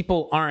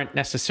people aren't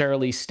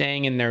necessarily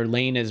staying in their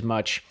lane as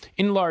much,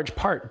 in large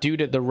part due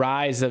to the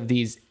rise of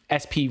these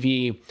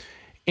SPV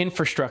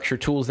infrastructure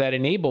tools that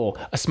enable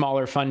a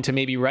smaller fund to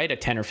maybe write a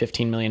 $10 or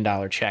 $15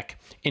 million check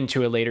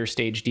into a later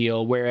stage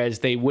deal, whereas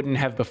they wouldn't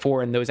have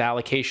before, and those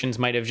allocations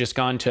might have just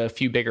gone to a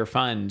few bigger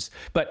funds.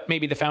 But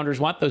maybe the founders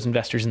want those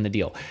investors in the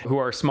deal who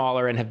are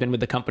smaller and have been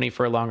with the company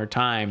for a longer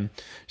time.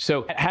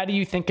 So how do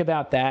you think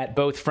about that,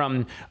 both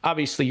from,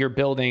 obviously you're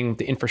building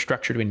the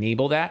infrastructure to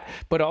enable that,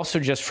 but also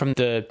just from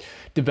the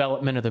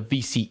development of the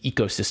VC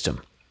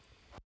ecosystem?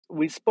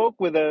 We spoke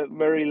with a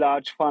very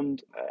large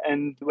fund,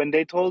 and when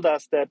they told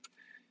us that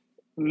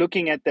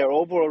looking at their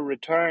overall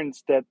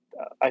returns, that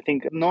I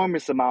think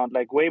enormous amount,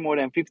 like way more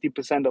than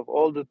 50% of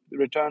all the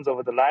returns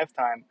over the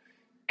lifetime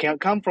can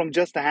come from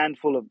just a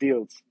handful of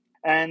deals.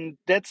 And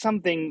that's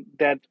something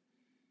that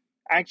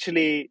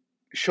actually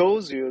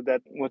shows you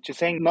that what you're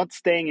saying, not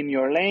staying in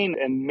your lane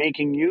and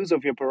making use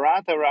of your pro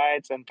rata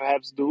rights and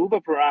perhaps do uber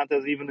pro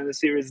ratas even in the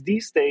Series D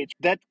stage,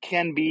 that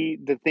can be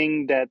the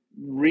thing that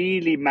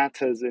really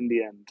matters in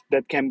the end.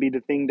 That can be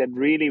the thing that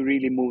really,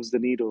 really moves the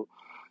needle.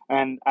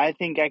 And I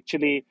think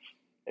actually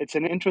it's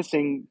an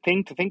interesting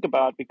thing to think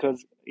about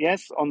because,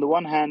 yes, on the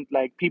one hand,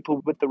 like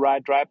people with the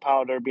right dry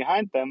powder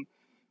behind them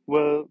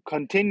will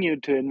continue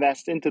to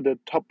invest into the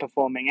top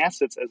performing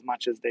assets as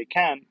much as they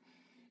can.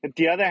 On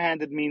the other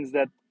hand, it means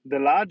that the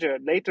larger,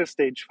 later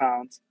stage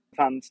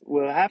funds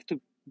will have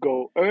to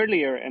go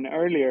earlier and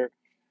earlier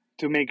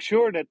to make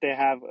sure that they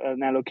have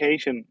an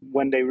allocation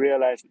when they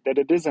realize that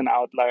it is an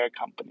outlier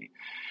company.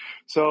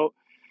 So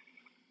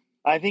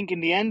I think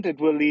in the end,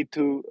 it will lead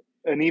to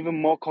an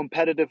even more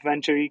competitive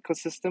venture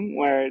ecosystem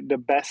where the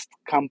best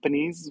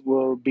companies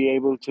will be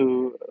able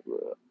to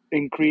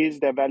increase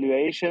their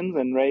valuations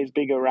and raise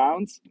bigger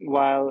rounds,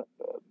 while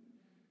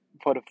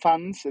for the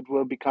funds, it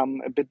will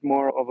become a bit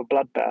more of a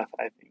bloodbath,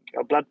 I think.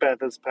 A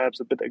bloodbath is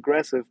perhaps a bit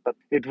aggressive, but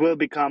it will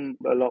become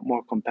a lot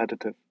more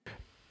competitive.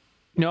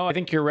 No, I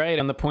think you're right.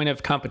 On the point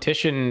of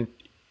competition,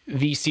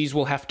 VCs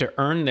will have to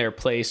earn their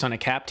place on a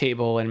cap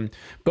table. And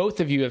both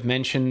of you have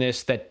mentioned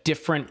this, that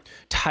different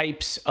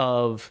types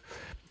of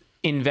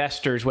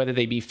investors, whether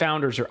they be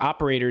founders or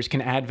operators, can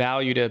add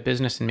value to a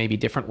business in maybe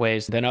different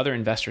ways than other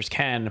investors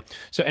can.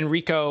 So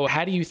Enrico,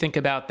 how do you think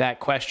about that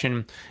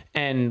question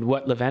and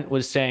what Levent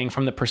was saying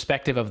from the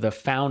perspective of the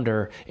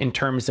founder in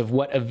terms of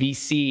what a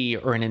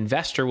VC or an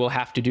investor will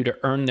have to do to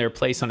earn their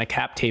place on a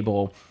cap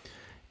table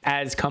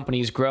as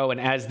companies grow and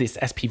as this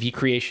SPV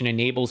creation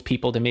enables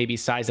people to maybe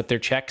size up their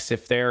checks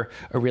if they're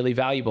a really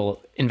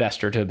valuable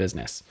investor to a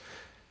business?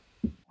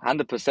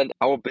 100%.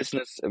 Our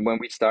business, when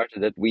we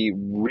started it, we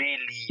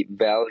really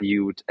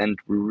valued and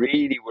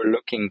really were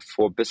looking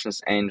for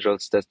business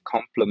angels that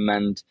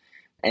complement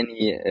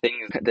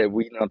anything that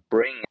we not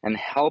bring and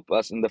help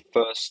us in the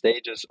first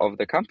stages of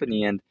the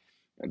company, and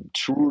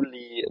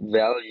truly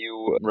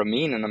value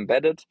Ramin and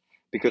Embedded,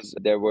 because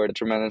there were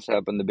tremendous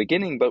help in the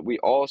beginning, but we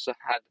also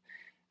had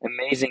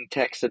amazing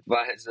tax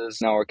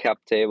advisors in our cap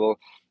table.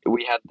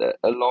 We had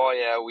a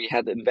lawyer, we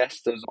had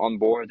investors on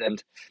board,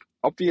 and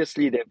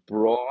obviously they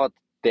brought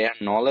their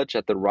knowledge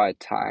at the right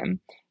time.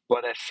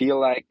 But I feel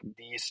like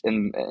these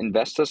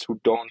investors who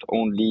don't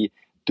only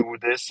do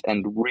this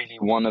and really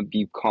want to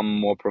become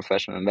more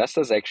professional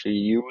investors, actually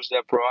use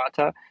their pro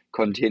rata,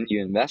 continue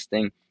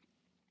investing,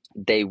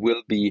 they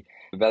will be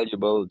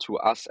valuable to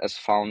us as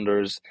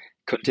founders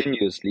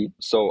continuously.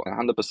 So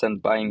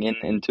 100% buying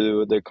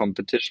into the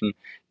competition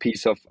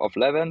piece of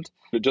Levent.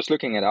 We're just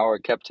looking at our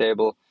cap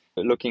table,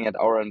 looking at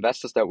our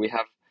investors that we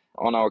have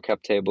on our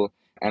cap table.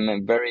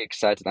 I'm very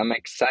excited. I'm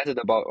excited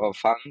about our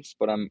funds,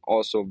 but I'm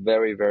also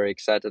very, very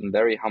excited and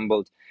very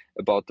humbled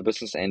about the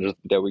business angels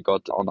that we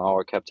got on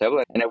our cap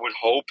table. And I would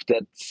hope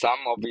that some,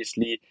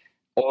 obviously,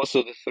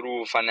 also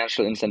through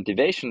financial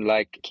incentivization,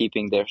 like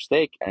keeping their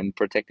stake and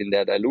protecting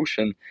their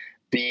dilution,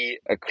 be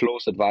a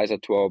close advisor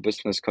to our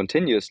business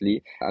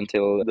continuously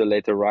until the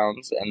later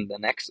rounds and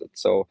then exit.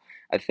 So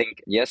I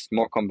think, yes,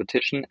 more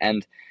competition.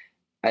 And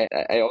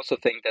I also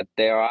think that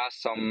there are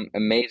some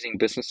amazing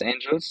business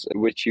angels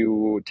which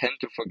you tend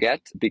to forget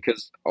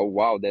because, oh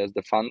wow, there's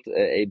the fund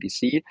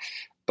ABC,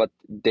 but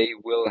they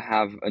will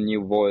have a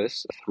new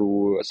voice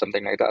through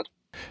something like that.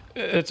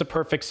 It's a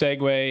perfect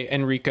segue,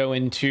 Enrico,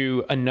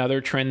 into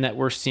another trend that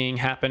we're seeing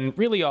happen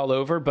really all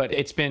over, but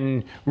it's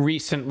been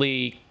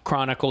recently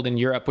chronicled in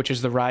Europe, which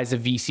is the rise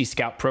of VC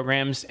scout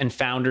programs and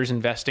founders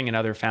investing in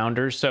other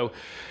founders. So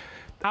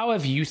how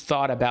have you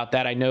thought about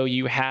that? I know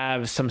you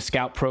have some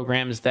scout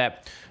programs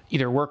that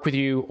either work with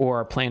you or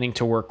are planning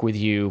to work with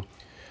you.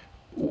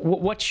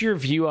 What's your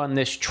view on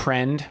this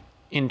trend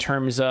in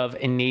terms of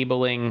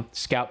enabling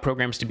scout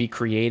programs to be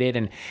created?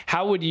 And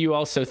how would you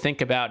also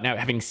think about, now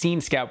having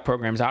seen scout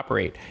programs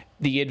operate,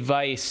 the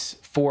advice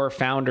for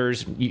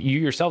founders? You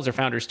yourselves are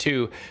founders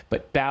too,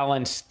 but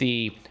balance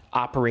the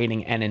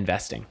operating and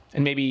investing.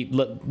 And maybe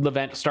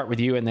Levent, start with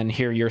you and then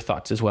hear your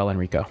thoughts as well,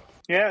 Enrico.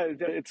 Yeah,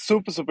 it's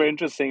super, super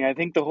interesting. I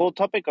think the whole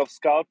topic of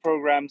scout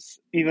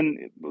programs,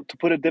 even to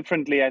put it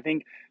differently, I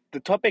think the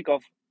topic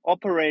of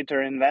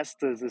operator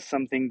investors is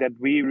something that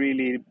we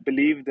really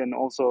believed in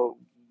also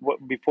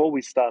before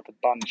we started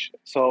Bunch.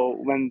 So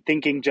when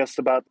thinking just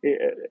about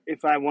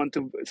if I want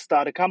to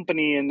start a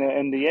company in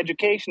the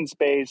education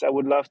space, I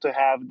would love to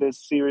have this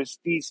Series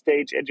D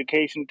stage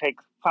education tech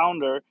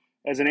founder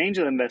as an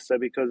angel investor,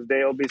 because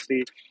they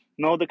obviously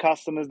know the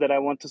customers that I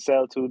want to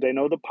sell to. They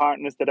know the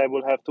partners that I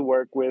will have to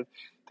work with.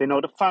 They know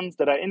the funds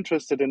that are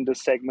interested in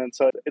this segment.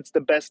 So it's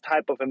the best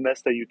type of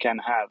investor you can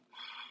have.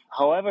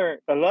 However,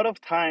 a lot of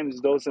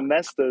times those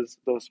investors,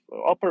 those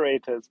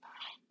operators,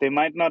 they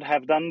might not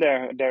have done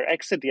their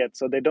exit yet.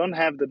 So they don't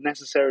have the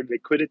necessary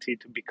liquidity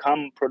to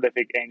become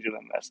prolific angel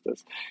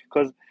investors.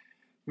 Because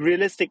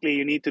realistically,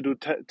 you need to do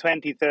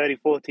 20, 30,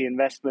 40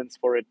 investments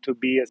for it to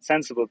be a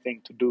sensible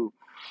thing to do.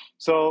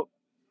 So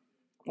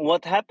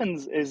what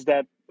happens is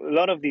that a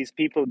lot of these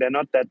people, they're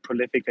not that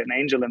prolific an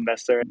angel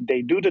investor.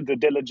 They do the due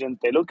diligence,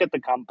 they look at the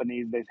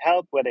companies, they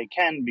help where they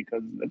can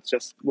because that's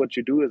just what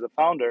you do as a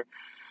founder,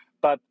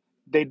 but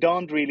they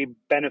don't really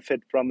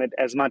benefit from it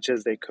as much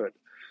as they could.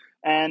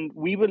 And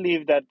we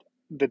believe that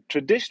the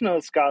traditional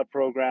scout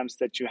programs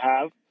that you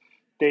have,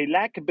 they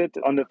lack a bit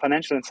on the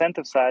financial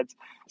incentive sides.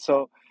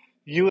 So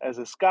you as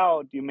a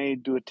scout, you may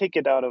do a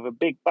ticket out of a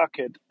big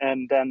bucket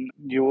and then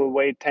you will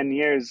wait 10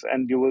 years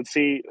and you will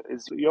see,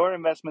 is your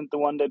investment the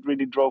one that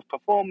really drove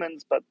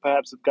performance, but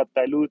perhaps it got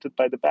diluted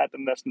by the bad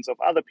investments of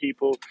other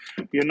people.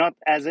 You're not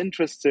as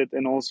interested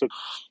in also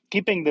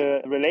keeping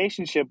the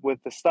relationship with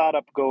the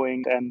startup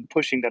going and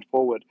pushing that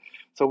forward.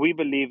 So we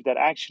believe that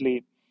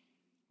actually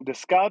the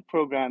scout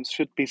programs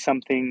should be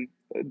something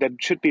that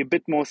should be a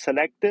bit more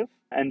selective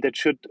and that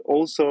should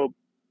also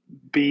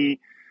be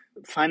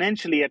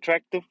financially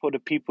attractive for the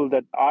people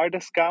that are the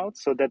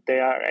scouts, so that they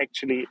are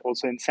actually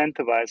also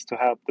incentivized to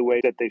help the way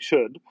that they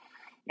should.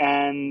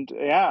 And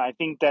yeah, I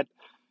think that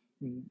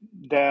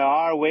there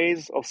are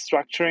ways of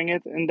structuring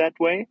it in that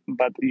way,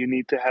 but you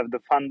need to have the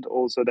fund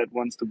also that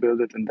wants to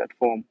build it in that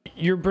form.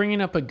 You're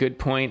bringing up a good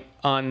point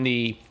on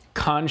the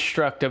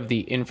construct of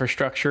the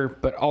infrastructure,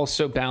 but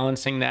also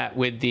balancing that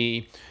with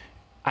the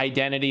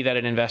identity that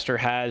an investor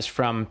has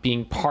from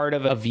being part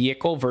of a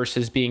vehicle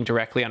versus being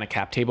directly on a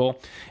cap table.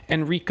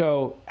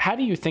 Enrico, how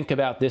do you think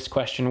about this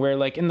question where,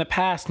 like, in the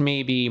past,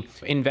 maybe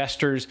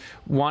investors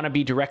want to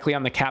be directly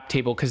on the cap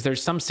table because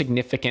there's some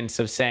significance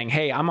of saying,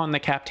 hey, I'm on the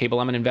cap table,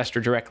 I'm an investor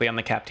directly on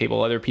the cap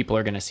table, other people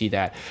are going to see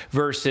that,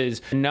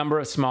 versus a number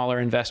of smaller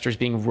investors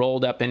being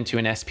rolled up into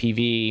an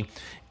SPV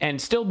and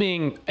still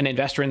being an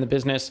investor in the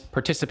business,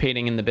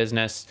 participating in the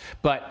business,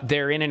 but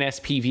they're in an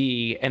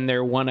SPV and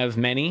they're one of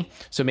many.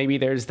 So maybe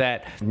there's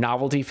that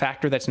novelty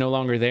factor that's no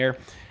longer there.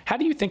 How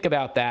do you think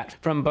about that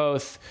from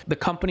both the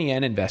company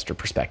and investor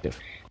perspective?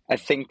 I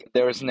think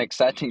there is an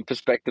exciting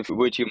perspective,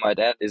 which you might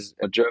add is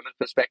a German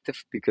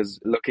perspective, because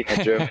looking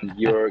at German,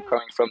 you're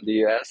coming from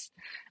the US,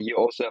 you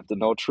also have the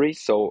notary.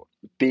 So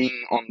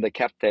being on the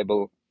cap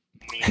table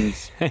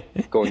means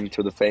going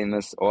to the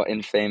famous or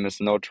infamous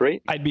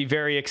notary. I'd be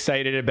very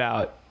excited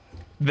about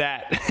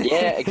that.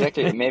 Yeah,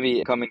 exactly.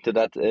 Maybe coming to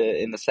that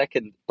in a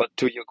second. But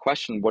to your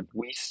question, what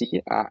we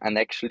see, and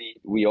actually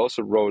we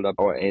also rolled up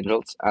our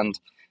angels, and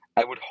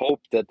I would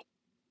hope that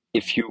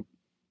if you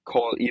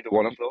call either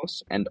one of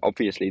those, and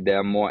obviously they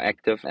are more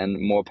active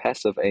and more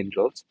passive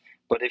angels,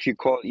 but if you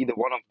call either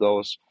one of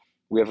those,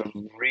 we have a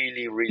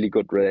really, really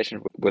good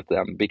relationship with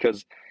them,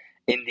 because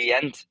in the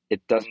end,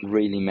 it doesn't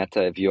really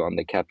matter if you're on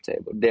the cap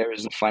table. There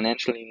is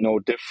financially no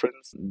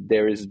difference.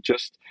 There is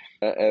just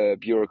a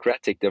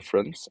bureaucratic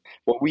difference.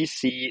 What we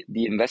see,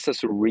 the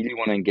investors who really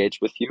want to engage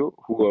with you,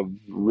 who are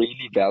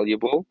really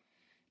valuable,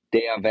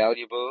 they are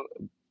valuable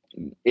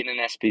in an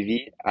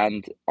SPV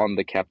and on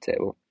the cap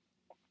table.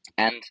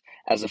 And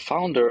as a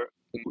founder,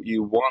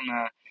 you want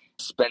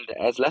to spend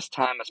as less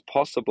time as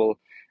possible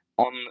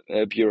on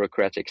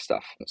bureaucratic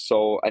stuff.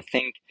 So I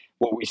think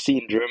what we see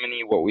in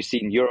Germany, what we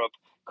see in Europe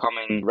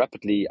coming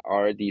rapidly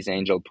are these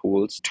angel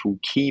pools to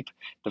keep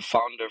the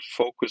founder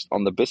focused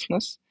on the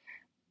business.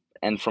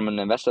 And from an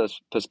investor's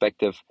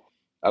perspective,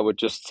 I would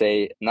just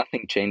say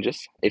nothing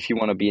changes. If you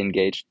want to be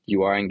engaged,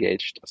 you are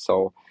engaged.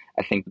 So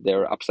I think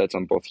there are upsides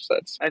on both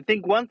sides. I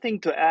think one thing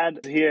to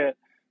add here,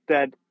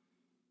 that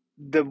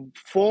the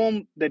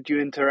form that you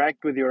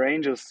interact with your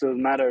angels still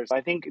matters.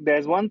 I think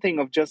there's one thing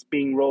of just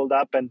being rolled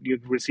up and you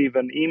receive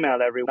an email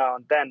every now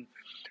and then.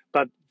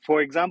 But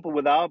for example,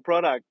 with our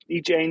product,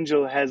 each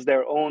angel has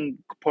their own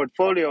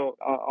portfolio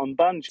on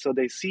Bunch. So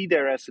they see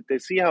their asset, they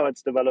see how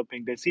it's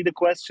developing, they see the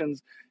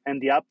questions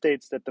and the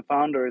updates that the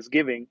founder is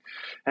giving,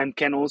 and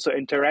can also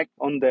interact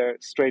on there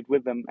straight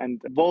with them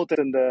and vote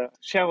in the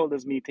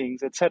shareholders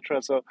meetings,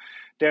 etc. So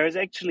there is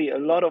actually a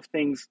lot of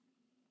things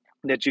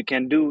that you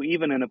can do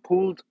even in a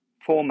pooled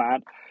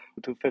format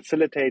to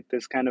facilitate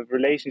this kind of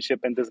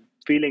relationship and this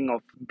feeling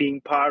of being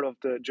part of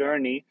the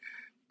journey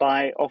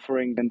by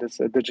offering in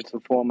this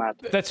digital format.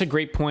 That's a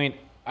great point.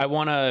 I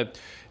want to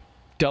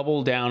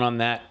double down on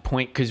that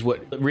point, because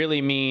what it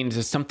really means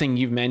is something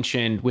you've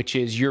mentioned, which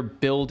is you're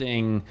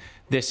building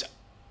this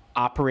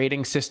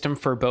operating system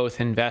for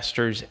both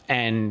investors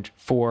and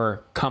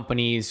for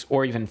companies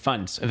or even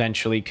funds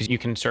eventually, because you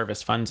can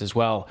service funds as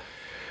well.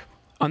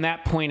 On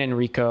that point,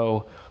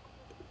 Enrico,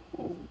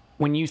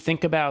 when you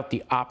think about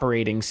the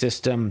operating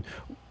system,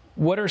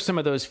 what are some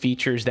of those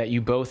features that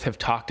you both have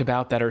talked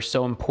about that are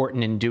so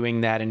important in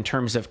doing that, in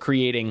terms of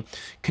creating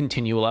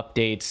continual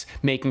updates,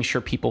 making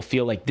sure people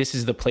feel like this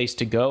is the place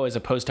to go as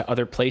opposed to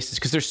other places?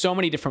 Because there's so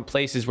many different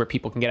places where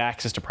people can get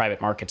access to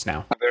private markets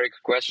now. A very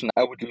good question.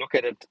 I would look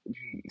at it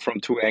from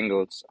two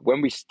angles.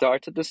 When we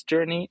started this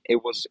journey,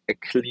 it was a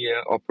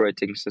clear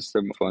operating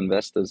system for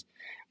investors.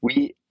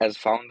 We, as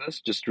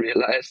founders, just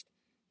realized,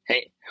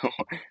 hey,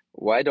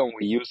 why don't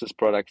we use this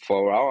product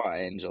for our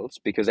angels?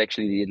 Because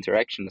actually the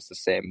interaction is the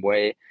same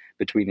way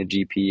between a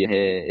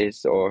GP,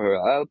 his or her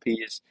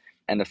LPs,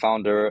 and the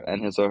founder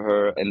and his or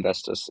her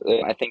investors.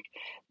 I think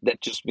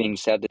that just being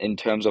said in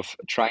terms of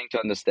trying to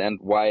understand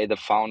why the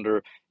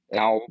founder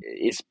now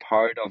is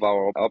part of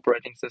our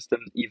operating system,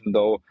 even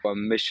though our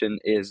mission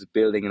is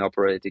building an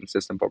operating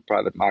system for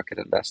private market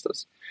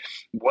investors.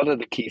 What are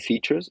the key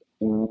features?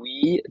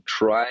 We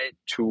try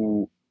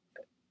to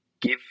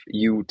give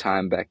you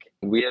time back.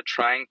 We are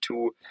trying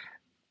to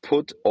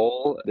put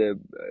all the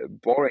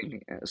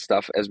boring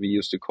stuff, as we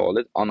used to call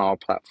it, on our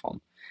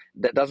platform.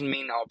 That doesn't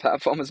mean our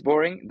platform is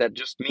boring. That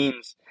just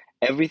means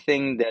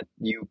everything that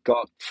you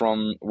got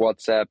from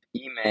WhatsApp,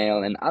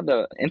 email, and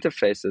other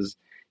interfaces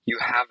you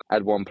have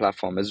at one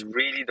platform. Is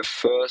really the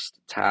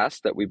first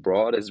task that we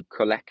brought, is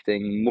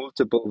collecting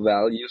multiple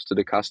values to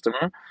the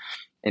customer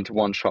into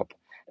one shop.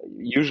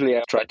 Usually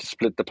I try to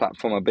split the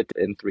platform a bit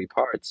in three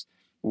parts,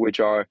 which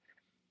are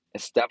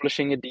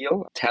establishing a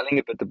deal, telling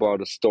a bit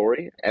about a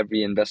story.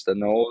 Every investor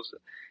knows,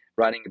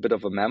 writing a bit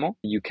of a memo.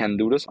 You can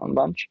do this on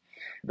Bunch.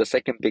 The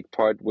second big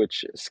part,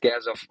 which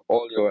scares off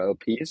all your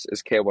LPs,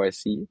 is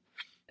KYC.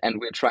 And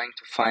we're trying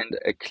to find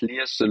a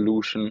clear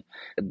solution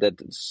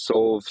that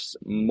solves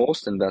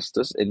most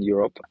investors in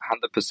Europe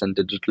 100%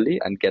 digitally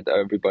and get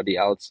everybody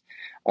else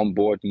on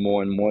board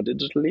more and more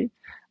digitally.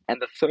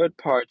 And the third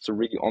part is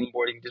really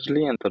onboarding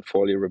digitally and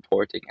portfolio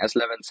reporting. As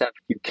Levin said,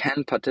 you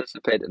can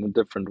participate in a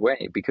different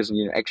way because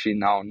you actually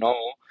now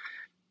know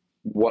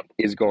what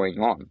is going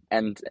on.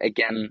 And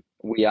again,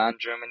 we are in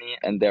Germany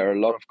and there are a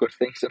lot of good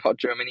things about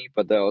Germany,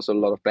 but there are also a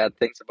lot of bad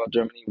things about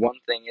Germany. One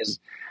thing is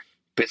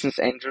business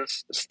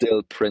angels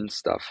still print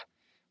stuff.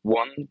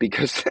 One,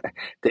 because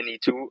they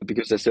need to,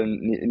 because they still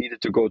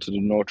needed to go to the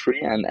notary.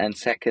 And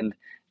second,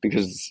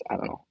 because, I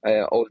don't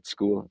know, old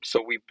school.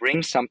 So we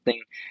bring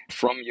something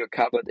from your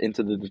cupboard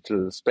into the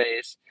digital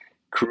space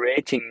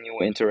creating new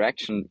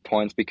interaction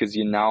points because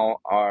you now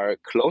are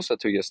closer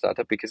to your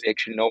startup because you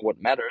actually know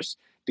what matters,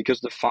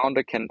 because the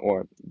founder can,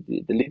 or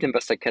the lead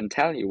investor can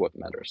tell you what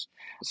matters.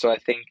 So I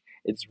think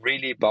it's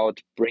really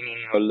about bringing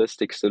a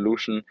holistic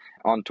solution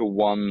onto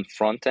one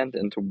front end,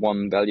 into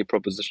one value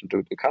proposition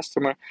to the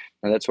customer.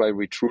 And that's why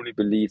we truly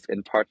believe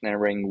in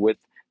partnering with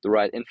the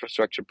right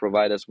infrastructure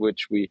providers,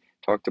 which we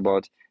talked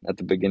about at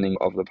the beginning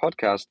of the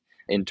podcast,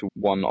 into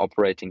one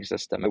operating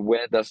system.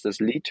 Where does this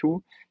lead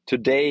to?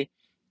 Today,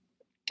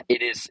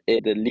 it is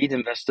the lead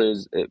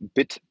investor's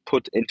bit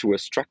put into a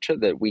structure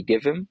that we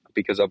give him,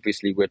 because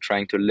obviously we're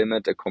trying to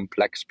limit a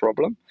complex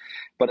problem.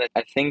 But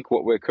I think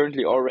what we're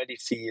currently already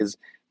see is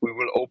we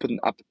will open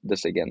up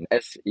this again.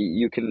 As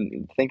you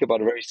can think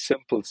about a very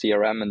simple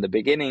CRM in the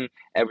beginning,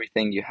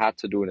 everything you had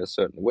to do in a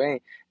certain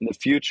way. In the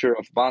future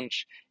of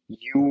Bunch,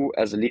 you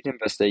as a lead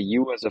investor,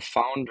 you as a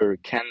founder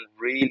can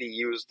really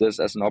use this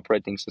as an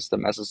operating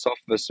system, as a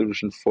software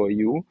solution for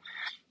you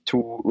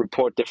to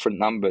report different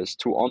numbers,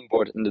 to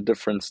onboard in a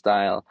different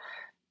style,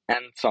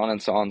 and so on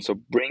and so on. So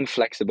bring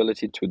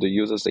flexibility to the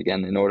users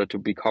again in order to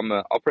become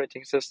an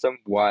operating system,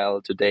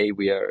 while today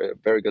we are a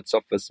very good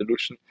software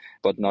solution,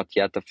 but not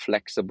yet a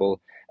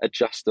flexible,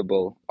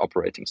 adjustable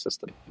operating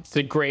system. It's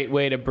a great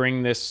way to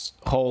bring this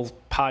whole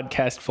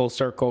podcast full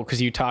circle,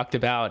 because you talked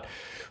about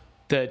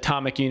the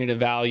atomic unit of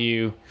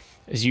value.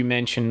 As you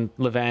mentioned,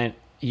 Levent,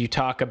 you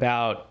talk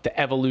about the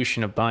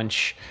evolution of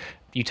Bunch.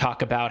 You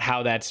talk about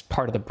how that's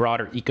part of the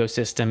broader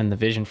ecosystem and the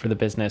vision for the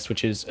business,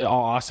 which is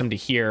all awesome to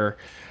hear.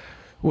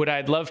 What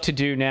I'd love to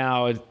do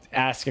now is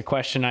ask a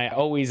question I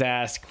always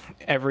ask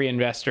every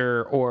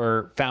investor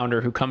or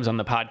founder who comes on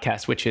the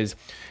podcast, which is,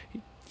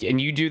 and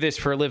you do this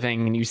for a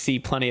living and you see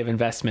plenty of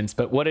investments,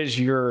 but what is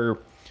your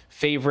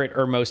favorite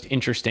or most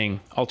interesting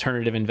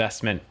alternative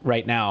investment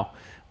right now?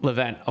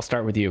 Levent, I'll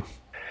start with you.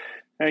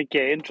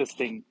 Okay,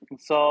 interesting.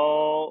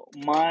 So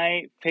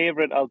my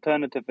favorite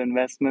alternative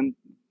investment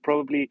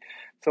probably,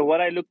 so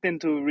what I looked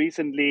into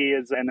recently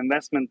is an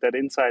investment that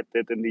Insight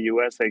did in the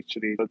US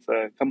actually. It's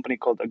a company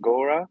called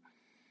Agora.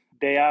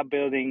 They are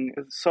building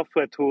a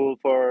software tool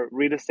for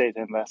real estate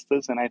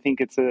investors, and I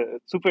think it's a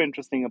super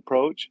interesting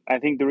approach. I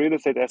think the real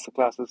estate asset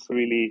class is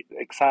really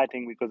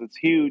exciting because it's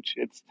huge.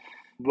 It's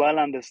well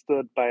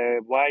understood by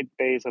a wide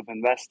base of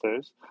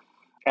investors.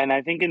 And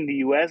I think in the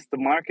US, the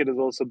market is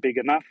also big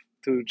enough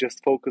to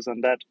just focus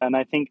on that. And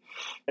I think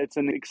it's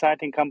an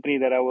exciting company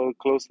that I will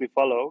closely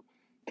follow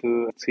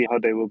to see how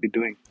they will be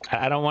doing.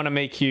 I don't want to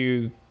make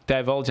you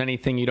divulge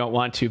anything you don't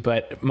want to,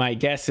 but my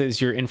guess is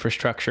your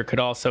infrastructure could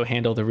also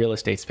handle the real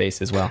estate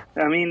space as well.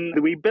 I mean,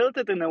 we built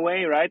it in a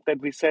way, right,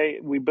 that we say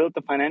we built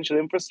the financial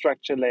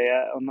infrastructure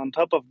layer, and on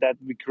top of that,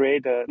 we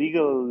create a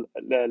legal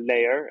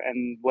layer,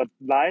 and what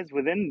lies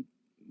within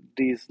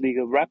these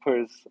legal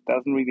wrappers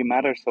doesn't really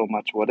matter so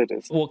much what it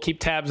is. We'll keep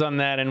tabs on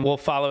that and we'll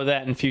follow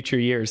that in future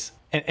years.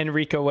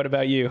 Enrico, what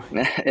about you?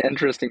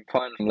 Interesting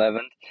point,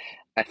 Levent.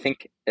 I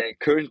think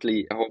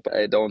currently, I hope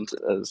I don't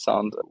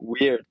sound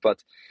weird,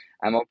 but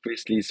I'm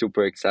obviously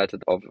super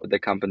excited of the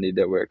company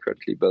that we're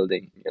currently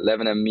building.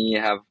 Levent and me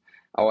have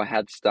our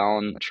heads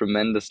down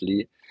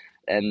tremendously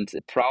and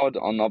proud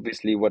on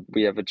obviously what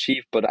we have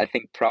achieved, but I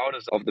think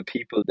proudest of the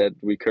people that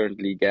we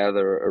currently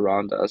gather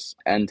around us.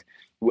 And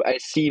I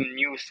see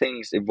new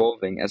things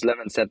evolving. As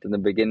Levent said in the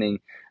beginning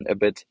a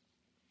bit,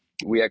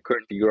 we are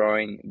currently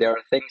growing. There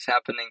are things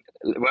happening.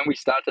 When we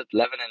started,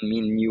 Levent and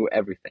me knew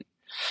everything.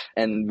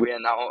 And we are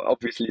now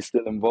obviously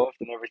still involved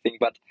in everything.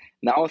 But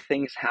now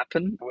things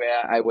happen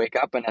where I wake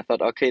up and I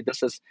thought, okay,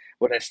 this is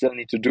what I still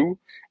need to do.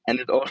 And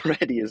it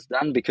already is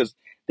done because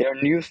there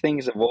are new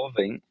things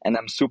evolving. And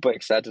I'm super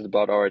excited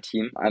about our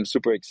team. I'm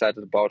super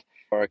excited about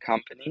our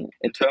company.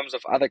 In terms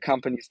of other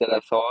companies that I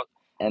thought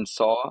and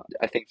saw,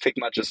 I think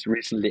Figma just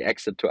recently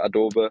exited to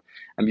Adobe.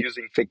 I'm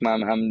using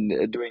Figma.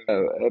 I'm doing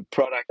a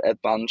product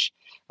at Bunch.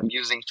 I'm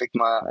using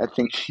Figma, I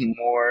think,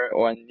 more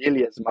or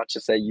nearly as much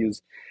as I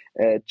use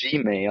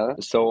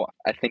Gmail. So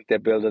I think they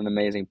built an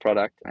amazing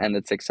product, and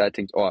it's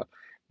exciting, or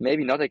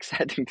maybe not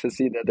exciting to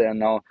see that they are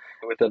now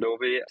with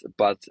Adobe,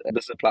 but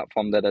this is a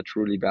platform that I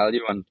truly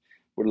value and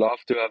would love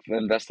to have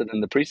invested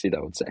in the pre-seed,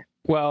 I would say.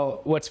 Well,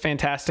 what's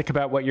fantastic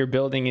about what you're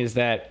building is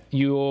that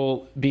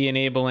you'll be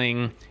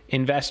enabling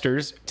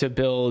investors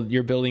to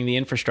you're building the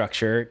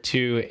infrastructure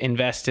to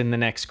invest in the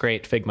next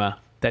great Figma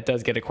that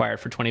does get acquired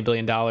for $20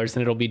 billion, and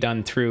it'll be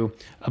done through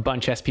a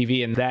Bunch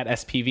SPV, and that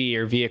SPV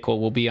or vehicle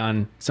will be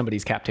on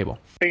somebody's cap table.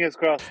 Fingers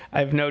crossed. I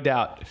have no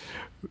doubt.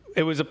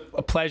 It was a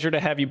pleasure to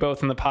have you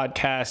both on the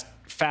podcast.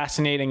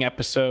 Fascinating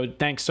episode.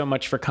 Thanks so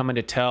much for coming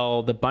to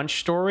tell the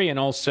Bunch story and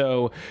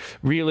also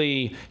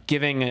really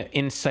giving an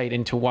insight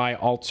into why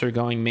alts are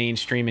going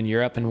mainstream in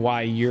Europe and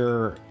why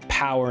you're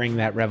powering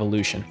that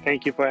revolution.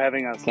 Thank you for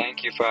having us.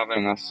 Thank you for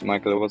having us,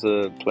 Michael. It was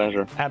a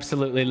pleasure.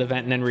 Absolutely,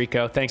 Levent and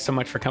Enrico. Thanks so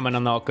much for coming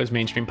on the Alt Goes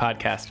Mainstream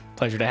podcast.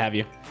 Pleasure to have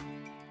you.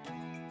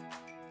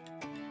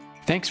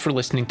 Thanks for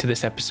listening to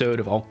this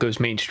episode of Alt Goes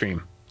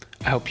Mainstream.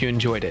 I hope you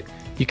enjoyed it.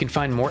 You can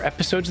find more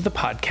episodes of the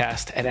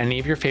podcast at any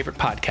of your favorite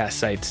podcast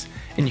sites,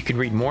 and you can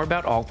read more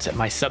about alts at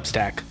my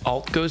Substack,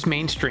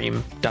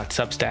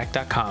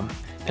 altgoesmainstream.substack.com,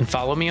 and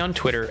follow me on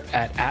Twitter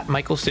at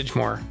Michael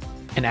Sidgmore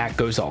and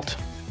 @GoesAlt.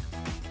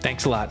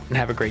 Thanks a lot and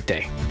have a great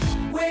day.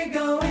 We're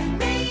going